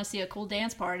really want to see a cool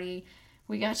dance party,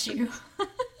 we got you.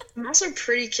 I'm also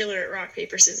pretty killer at rock,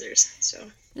 paper, scissors. So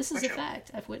this is a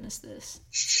fact. I've witnessed this.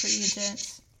 It's pretty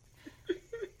intense.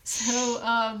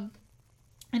 So,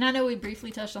 and I know we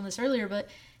briefly touched on this earlier, but,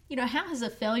 you know, how has a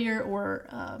failure or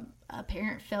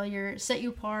apparent failure set you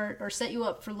apart or set you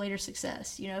up for later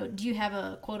success? You know, do you have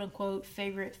a quote-unquote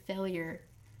favorite failure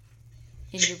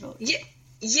in your book?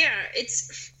 Yeah,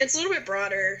 it's a little bit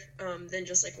broader than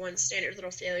just like one standard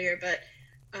little failure, but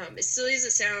as silly as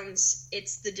it sounds,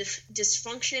 it's the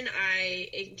dysfunction I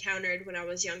encountered when I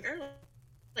was younger,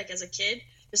 like as a kid,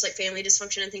 just like family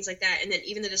dysfunction and things like that, and then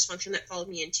even the dysfunction that followed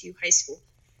me into high school.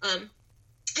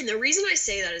 And the reason I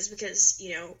say that is because,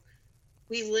 you know,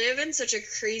 we live in such a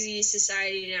crazy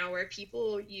society now where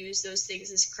people use those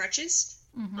things as crutches,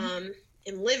 and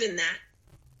live in that.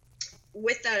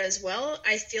 With that as well,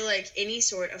 I feel like any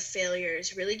sort of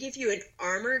failures really give you an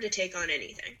armor to take on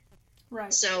anything.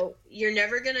 Right. So you're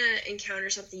never going to encounter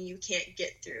something you can't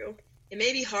get through. It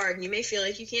may be hard, and you may feel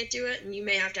like you can't do it, and you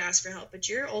may have to ask for help, but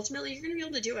you're going to be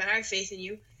able to do it. I have faith in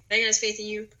you. Megan has faith in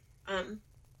you.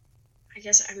 I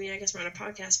guess we're on a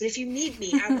podcast, but if you need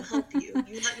me, I will help you.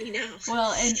 You let me know.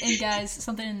 Well, and guys,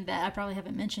 something that I probably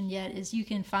haven't mentioned yet is you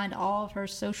can find all of her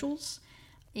socials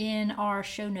in our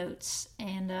show notes,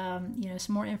 and you know,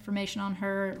 some more information on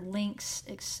her, links,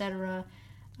 etc.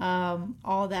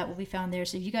 All of that will be found there.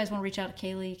 So if you guys want to reach out to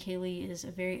Kaylee is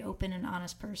a very open and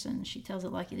honest person. She tells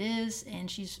it like it is, and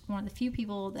she's one of the few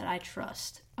people that I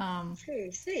trust.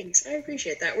 Hey, thanks. I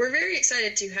appreciate that. We're very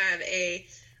excited to have a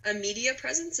media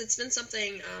presence. It's been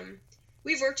something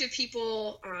we've worked with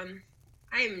people.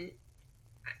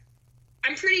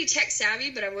 I'm pretty tech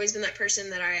savvy, but I've always been that person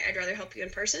that I'd rather help you in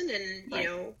person and, you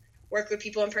know, work with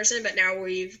people in person. But now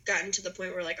we've gotten to the point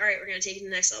where we're like, all right, we're going to take it to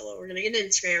the next level. We're going to get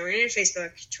Instagram. We're going to get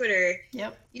Facebook, Twitter,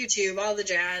 YouTube, all the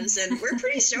jazz. And we're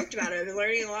pretty stoked about it. We're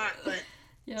learning a lot. But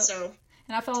so,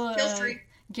 and I follow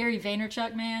Gary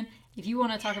Vaynerchuk, man. If you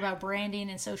want to talk about branding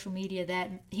and social media,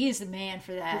 that he is the man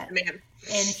for that. He's the man.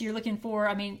 And if you're looking for,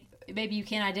 I mean, maybe you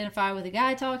can't identify with a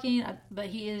guy talking, but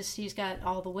he's got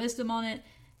all the wisdom on it.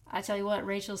 I tell you what,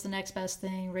 Rachel's the next best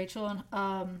thing. Rachel,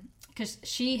 because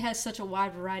she has such a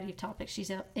wide variety of topics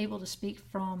she's able to speak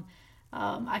from.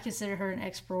 I consider her an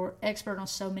expert on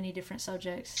so many different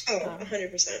subjects. Oh,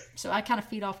 100%. So I kind of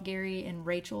feed off Gary and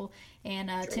Rachel and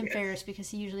Tim Ferriss, because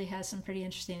he usually has some pretty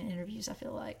interesting interviews, I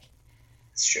feel like.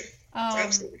 It's true. It's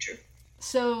absolutely true.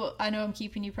 So I know I'm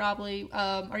keeping you probably.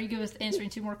 Are you good with answering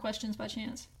 2 more questions by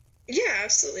chance? Yeah,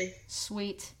 absolutely.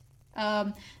 Sweet.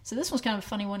 So this one's kind of a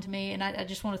funny one to me, and I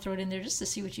just want to throw it in there just to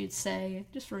see what you'd say,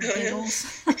 just for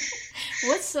giggles.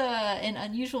 What's an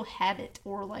unusual habit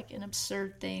or like an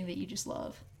absurd thing that you just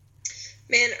love?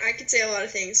 Man, I could say a lot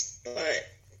of things, but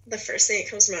the first thing that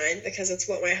comes to mind, because it's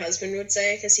what my husband would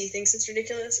say because he thinks it's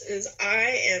ridiculous, is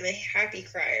I am a happy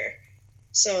crier.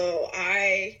 So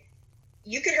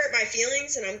you could hurt my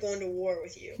feelings and I'm going to war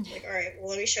with you. Like, all right, well,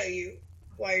 let me show you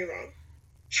why you're wrong.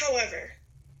 However,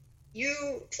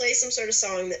 you play some sort of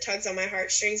song that tugs on my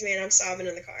heartstrings, man, I'm sobbing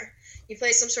in the car. You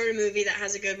play some sort of movie that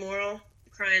has a good moral,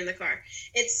 crying in the car.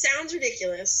 It sounds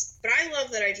ridiculous, but I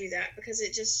love that I do that because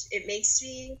it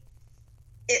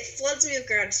floods me with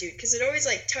gratitude, because it always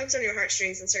like tugs on your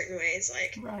heartstrings in certain ways.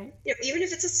 Like, right. You know, even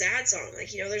if it's a sad song,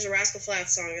 like, you know, there's a Rascal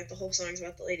Flatts song that the whole song's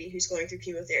about the lady who's going through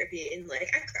chemotherapy, and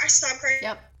like I stopped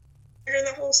crying during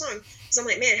the whole song because I'm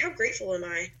like, man, how grateful am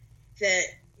I that,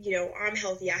 you know, I'm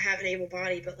healthy, I have an able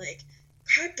body, but like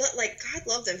God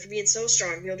love them for being so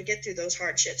strong to be able to get through those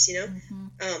hardships, you know.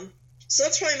 Mm-hmm. So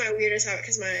that's probably my weirdest habit,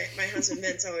 because my husband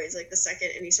Vince always, like, the second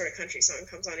any sort of country song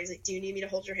comes on, he's like, do you need me to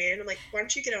hold your hand? I'm like, why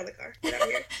don't you get out of the car? Get out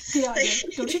here.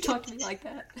 Don't you talk to me like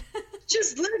that.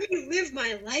 Just let me live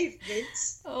my life,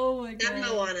 Vince. Oh my God. Not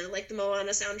Moana, like the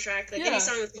Moana soundtrack. Like, any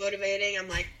song that's motivating, I'm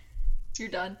like... You're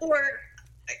done.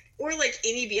 Or like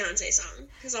any Beyonce song,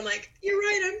 because I'm like, you're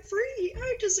right, I'm free.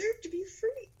 I deserve to be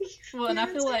free. Well, and I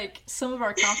feel like some of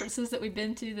our conferences that we've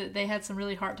been to, that they had some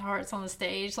really heart-to-hearts on the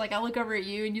stage. Like, I look over at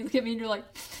you and you look at me and you're like...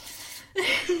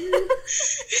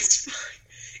 It's fine.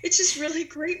 It's just really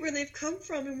great where they've come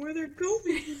from and where they're going,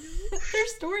 you know? Their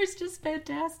story's just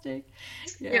fantastic.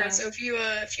 Yeah, so if you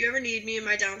ever need me in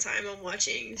my downtime, I'm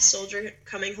watching Soldier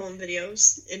Coming Home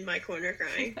videos in my corner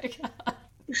crying. Oh my God.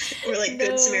 Or like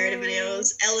Good Samaritan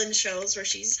videos, Ellen shows where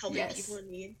she's helping people in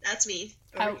need. That's me.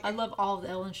 I love all of the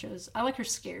Ellen shows. I like her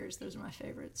scares. Those are my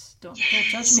favorites. Don't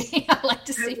judge me. I like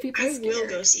to see people scared. I will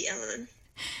go see Ellen.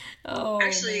 Oh,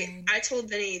 actually, man. I told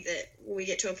Vinny that when we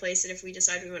get to a place that if we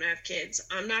decide we want to have kids,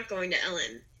 I'm not going to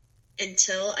Ellen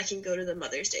until I can go to the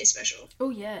Mother's Day special. Oh,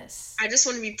 yes. I just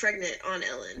want to be pregnant on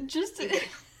Ellen. You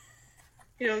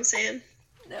know what I'm saying?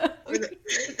 No.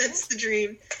 That's the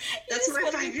dream. That's my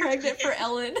 5-year pregnant plan. for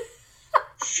Ellen.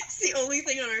 It's the only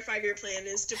thing on our 5-year plan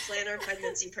is to plan our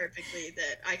pregnancy perfectly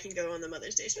that I can go on the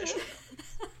Mother's Day special.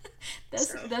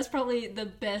 That's probably the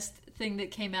best thing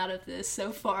that came out of this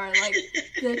so far. Like,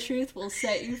 the truth will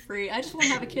set you free. I just want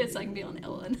to have a kid so I can be on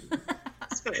Ellen.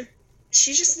 It's fine.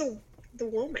 She's just the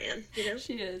woman, you know?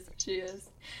 She is.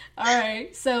 All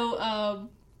right. So,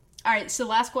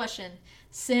 last question.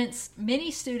 Since many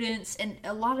students, and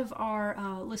a lot of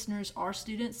our listeners are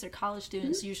students, they're college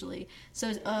students usually,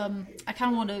 so I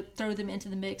kind of want to throw them into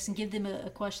the mix and give them a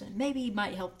question that maybe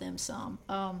might help them some.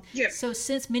 So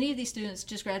since many of these students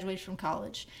just graduated from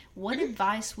college, what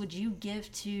advice would you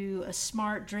give to a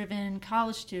smart, driven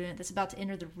college student that's about to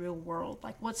enter the real world?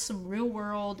 Like, what's some real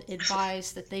world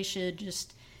advice that they should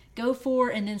just go for,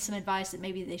 and then some advice that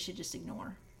maybe they should just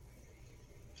ignore?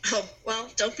 Oh, well,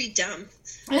 don't be dumb.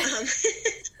 For lack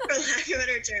of a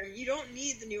better term, you don't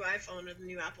need the new iPhone or the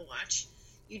new Apple Watch.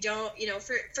 You don't,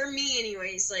 for me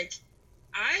anyways, like,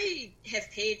 I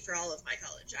have paid for all of my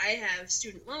college. I have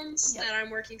student loans that I'm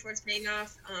working towards paying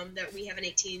off, that we have an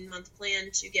 18-month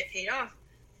plan to get paid off,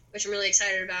 which I'm really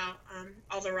excited about.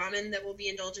 All the ramen that we'll be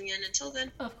indulging in until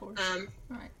then. Of course.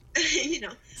 Right.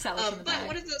 But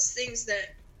one of those things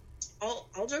that,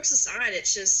 all jokes aside,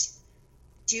 it's just,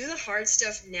 do the hard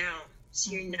stuff now.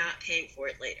 so you're not paying for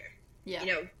it later. Yeah.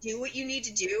 You know, do what you need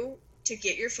to do to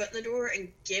get your foot in the door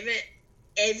and give it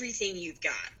everything you've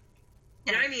got.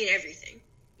 And I mean everything.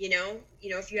 You know,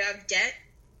 if you have debt,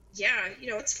 yeah, you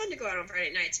know, it's fun to go out on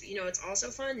Friday nights, but, you know, it's also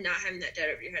fun not having that debt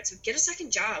over your head. So get a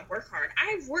second job, work hard.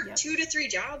 I've worked 2 to 3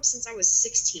 jobs since I was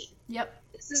 16. Yep.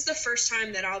 This is the first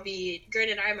time that I'll be,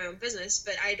 granted, I have my own business,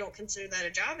 but I don't consider that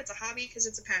a job. It's a hobby because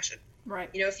it's a passion. Right.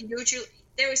 You know, if you do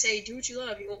they always say, do what you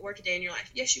love, you won't work a day in your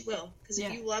life. Yes, you will. Because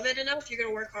if you love it enough, you're going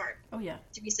to work hard. Oh, yeah.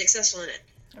 To be successful in it.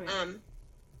 Oh, yeah.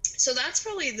 So that's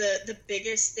probably the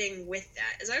biggest thing with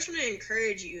that, is I just want to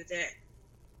encourage you that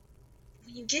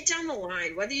when you get down the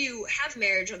line, whether you have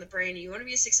marriage on the brain and you want to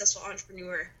be a successful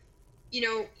entrepreneur, you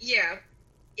know, yeah,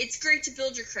 it's great to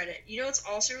build your credit. You know, it's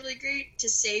also really great to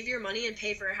save your money and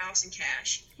pay for a house in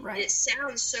cash. Right. And it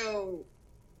sounds so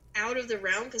out of the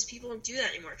realm because people don't do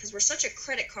that anymore because we're such a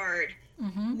credit card,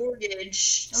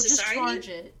 mortgage society. Just charge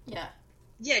it. Yeah.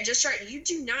 Yeah, just start. You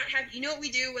do not have, you know what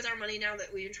we do with our money now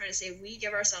that we've been trying to save? We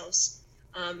give ourselves,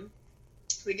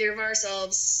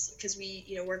 because we,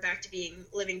 you know, we're back to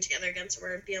living together again, so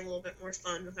we're being a little bit more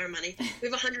fun with our money. We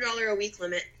have $100 a week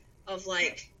limit of,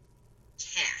 like,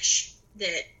 cash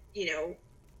that, you know,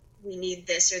 we need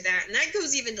this or that. And that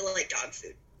goes even to, like, dog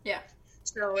food. Yeah.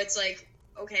 So it's like,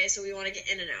 okay, so we want to get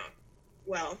in and out.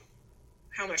 Well,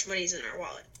 how much money's in our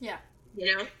wallet? Yeah.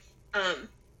 You know?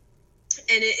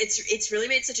 And it's really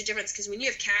made such a difference because when you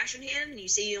have cash in hand and you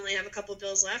say you only have a couple of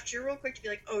bills left, you're real quick to be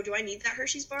like, oh, do I need that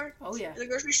Hershey's bar? Oh, yeah. In the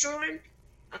grocery store line?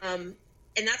 And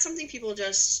that's something people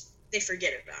they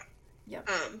forget about. Yep.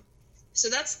 So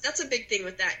that's a big thing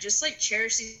with that. Just, like,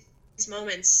 cherish these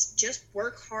moments. Just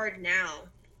work hard now,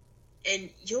 and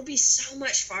you'll be so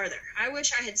much farther. I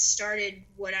wish I had started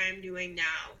what I'm doing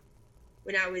now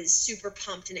when I was super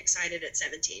pumped and excited at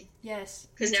 17. Yes.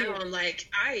 Because now I'm like,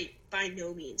 I by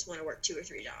no means want to work 2 or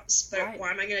 3 jobs. But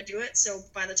why am I going to do it? So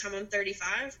by the time I'm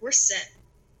 35, we're set.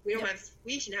 We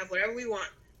can have whatever we want.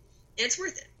 And it's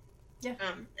worth it. Yeah.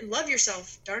 And love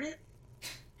yourself, darn it.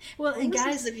 Well, and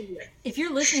guys, if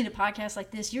you're listening to podcasts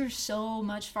like this, you're so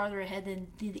much farther ahead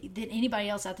than anybody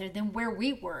else out there than where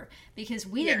we were, because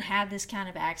we didn't have this kind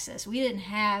of access. We didn't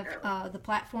have the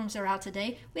platforms that are out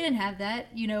today. We didn't have that.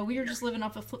 You know, we were just living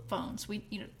off of flip phones. We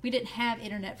didn't have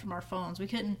internet from our phones. We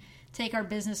couldn't take our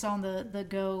business on the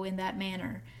go in that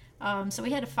manner. So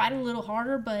we had to fight a little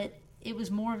harder, but it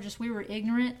was more of just we were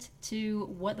ignorant to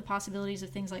what the possibilities of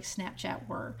things like Snapchat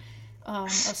were.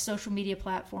 Of social media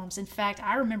platforms. In fact,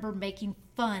 I remember making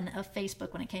fun of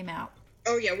Facebook when it came out.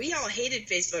 Oh, yeah, we all hated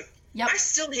Facebook. Yep. I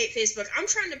still hate Facebook. I'm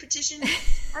trying to petition.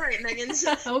 All right, Megan's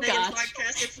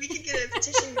podcast. If we could get a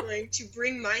petition going to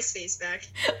bring MySpace back.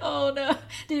 Oh, no.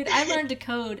 Dude, I learned to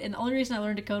code, and the only reason I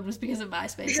learned to code was because of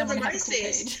MySpace. Because of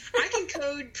MySpace. I can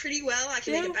code pretty well. I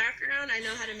can make a background. I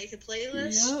know how to make a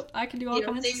playlist. Yep, I can do all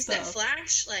kinds of things stuff. That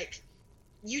flash, like,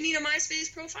 you need a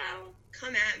MySpace profile?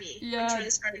 Come at me. Yeah, I'm trying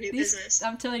to start a new business.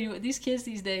 I'm telling you, these kids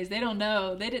these days, they don't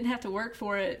know. They didn't have to work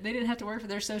for it. They didn't have to work for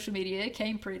their social media. It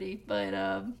came pretty, but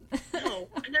No,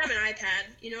 I didn't have an iPad.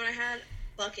 You know what I had?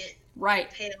 Bucket. Right.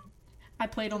 Pail. I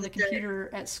played on the computer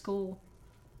at school.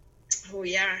 Oh,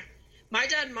 yeah. My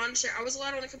dad monitored. I was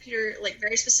allowed on the computer, like,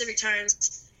 very specific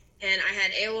times, and I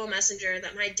had AOL Messenger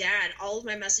that all of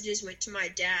my messages went to my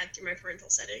dad through my parental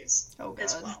settings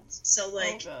as well. So,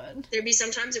 like, there'd be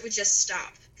sometimes it would just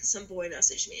stop because some boy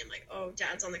messaged me. I'm like, oh,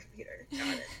 Dad's on the computer.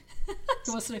 Got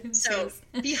it. So,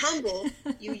 be humble,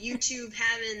 you YouTube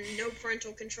having no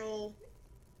parental control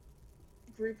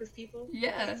group of people.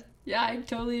 Yeah, I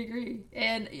totally agree.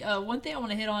 And one thing I want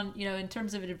to hit on, in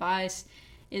terms of advice,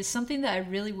 is something that I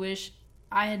really wish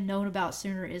I had known about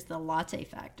sooner is the latte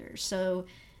factor. So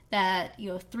that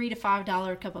 $3 to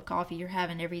 $5 cup of coffee you're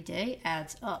having every day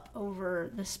adds up over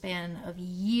the span of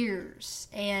years.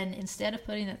 And instead of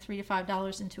putting that $3 to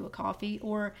 $5 into a coffee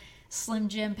or Slim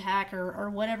Jim pack or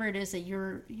whatever it is that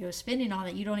you're spending on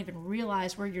it, you don't even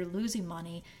realize where you're losing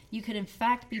money. You could in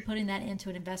fact be putting that into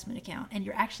an investment account, and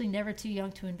you're actually never too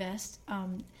young to invest.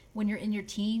 When you're in your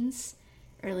teens,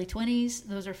 early 20s,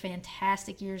 those are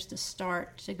fantastic years to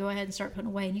start, to go ahead and start putting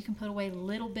away. And you can put away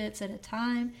little bits at a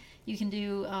time. You can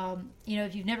do,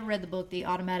 if you've never read the book, The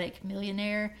Automatic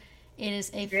Millionaire, it is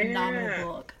a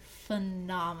phenomenal book.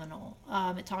 Phenomenal.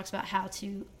 It talks about how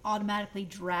to automatically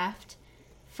draft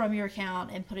from your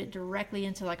account and put it directly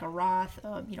into like a Roth,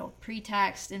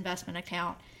 pre-taxed investment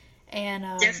account. And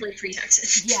definitely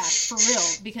pre-taxes. Yeah, for real.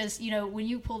 Because, when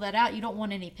you pull that out, you don't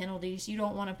want any penalties. You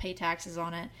don't want to pay taxes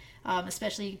on it,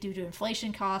 especially due to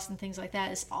inflation costs and things like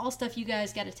that. It's all stuff you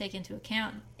guys got to take into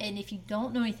account. And if you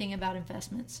don't know anything about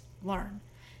investments, learn.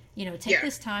 Take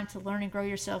this time to learn and grow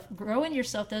yourself. Growing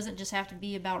yourself doesn't just have to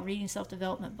be about reading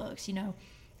self-development books.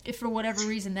 If for whatever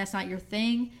reason that's not your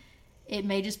thing, it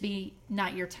may just be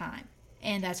not your time.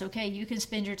 And that's okay. You can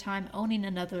spend your time owning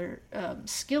another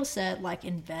skill set like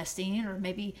investing or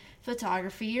maybe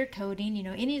photography or coding,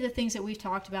 any of the things that we've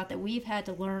talked about that we've had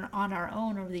to learn on our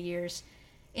own over the years.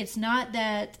 It's not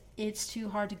that it's too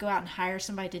hard to go out and hire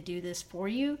somebody to do this for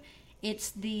you. It's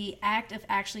the act of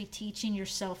actually teaching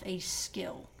yourself a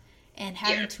skill and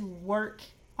having to work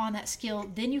on that skill.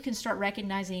 Then you can start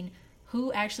recognizing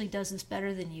who actually does this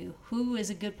better than you, who is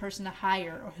a good person to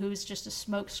hire, or who's just a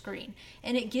smoke screen.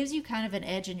 And it gives you kind of an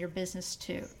edge in your business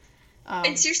too.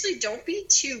 And seriously, don't be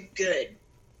too good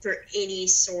for any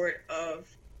sort of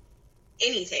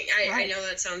anything. I know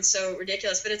that sounds so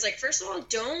ridiculous, but it's like, first of all,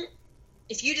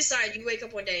 if you decide you wake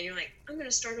up one day and you're like, I'm going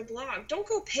to start a blog, don't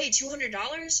go pay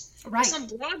 $200 for some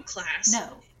blog class.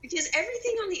 No. Because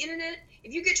everything on the internet,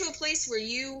 if you get to a place where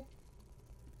you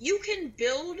can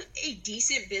build a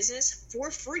decent business for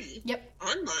free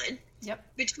online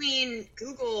between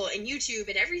Google and YouTube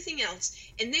and everything else.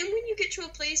 And then when you get to a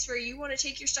place where you want to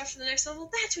take your stuff to the next level,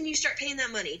 that's when you start paying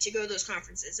that money to go to those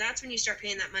conferences. That's when you start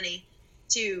paying that money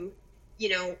to,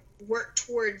 work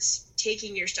towards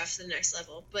taking your stuff to the next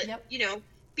level. But,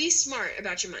 be smart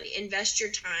about your money. Invest your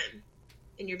time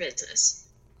in your business.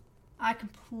 I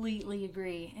completely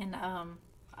agree. And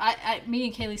me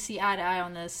and Kaylee see eye to eye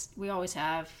on this. We always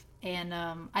have. And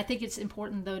I think it's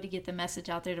important, though, to get the message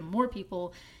out there to more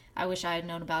people. I wish I had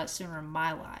known about it sooner in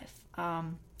my life.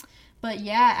 But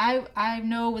yeah, I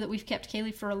know that we've kept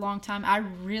Kaylee for a long time. I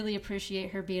really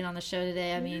appreciate her being on the show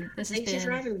today. I mean,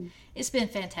 it's been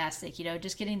fantastic,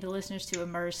 just getting the listeners to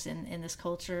immerse in this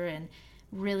culture and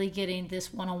really getting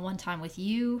this one-on-one time with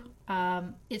you.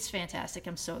 It's fantastic.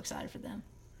 I'm so excited for them.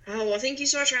 Oh, well, thank you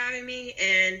so much for having me.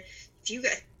 And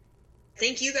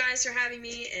thank you guys for having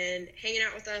me and hanging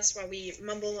out with us while we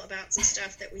mumble about some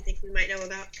stuff that we think we might know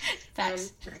about.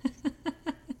 Facts.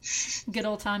 Good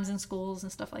old times in schools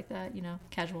and stuff like that,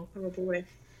 casual. Oh, boy.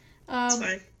 It's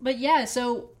fine. But yeah,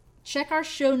 so check our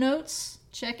show notes.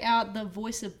 Check out the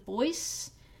Voice of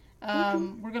Boyce.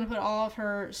 We're going to put all of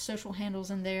her social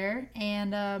handles in there.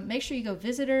 And make sure you go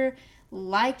visit her.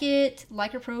 Like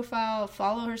her profile,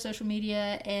 follow her social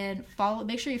media, and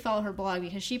make sure you follow her blog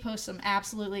because she posts some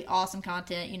absolutely awesome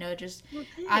content.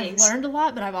 I've learned a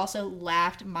lot, but I've also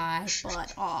laughed my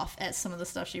butt off at some of the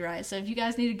stuff she writes. So if you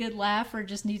guys need a good laugh or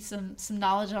just need some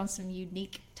knowledge on some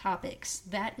unique topics,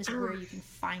 that is where you can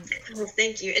find it. Well,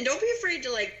 thank you. And don't be afraid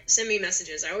to send me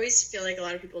messages. I always feel like a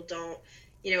lot of people don't,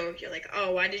 you're like,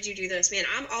 oh, why did you do this? Man,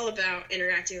 I'm all about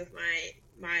interacting with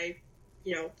my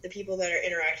the people that are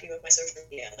interacting with my social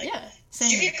media.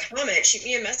 Shoot me a comment, shoot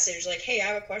me a message, hey, I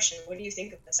have a question. What do you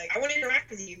think of this? I want to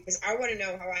interact with you because I want to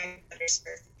know how I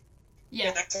understand.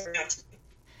 Yeah. That's what we're out to do.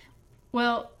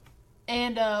 Well,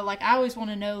 and I always want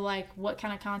to know what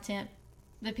kind of content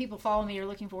the people follow me are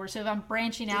looking for. So if I'm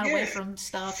branching out away from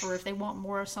stuff or if they want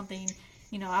more of something,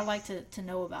 I like to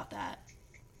know about that.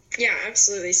 Yeah,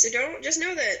 absolutely. So just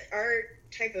know that our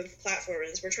type of platform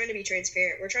is we're trying to be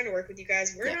transparent. We're trying to work with you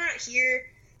guys. We're not here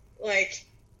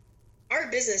our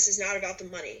business is not about the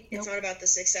money. It's not about the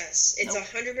success. It's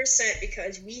 100%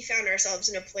 because we found ourselves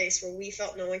in a place where we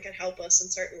felt no one could help us in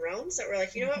certain realms that we're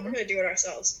like, you know what, we're going to do it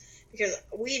ourselves because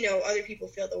we know other people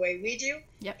feel the way we do,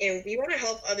 and we want to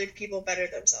help other people better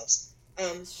themselves.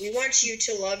 We want you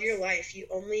to love your life. You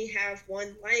only have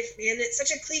one life, man. It's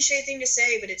such a cliche thing to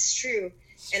say, but it's true.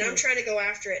 And I'm trying to go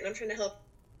after it, and I'm trying to help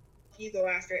you go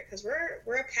after it because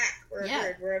we're a pack, we're a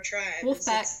herd, we're a tribe.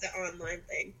 Wolfpack. It's the online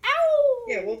thing. Ow!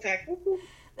 Yeah, Wolfpack.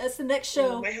 That's the next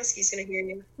show. My husky's gonna hear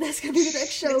you. That's gonna be the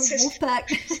next show.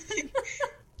 Wolfpack.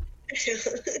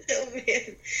 Oh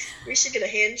man, we should get a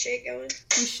handshake going.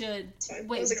 We should.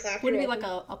 Wait, would it be like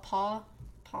a paw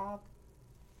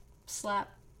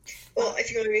slap? Well,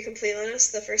 if you want to be completely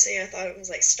honest, the first thing I thought of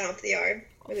was stomp the yard,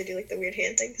 where they do the weird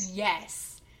hand things.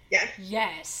 Yes. Yeah.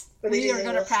 Yes. We are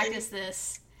going to practice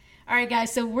this. All right,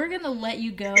 guys, so we're going to let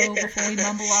you go before we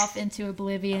mumble off into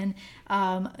oblivion,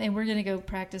 and we're going to go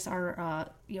practice our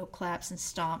claps and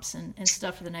stomps and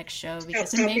stuff for the next show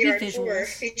because there may be visuals.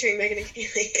 Featuring Megan and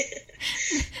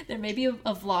Kaylee. There may be a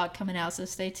vlog coming out, so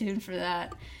stay tuned for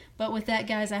that. But with that,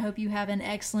 guys, I hope you have an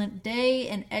excellent day,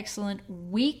 an excellent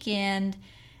weekend,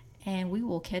 and we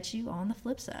will catch you on the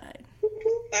flip side.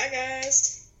 Bye,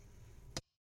 guys.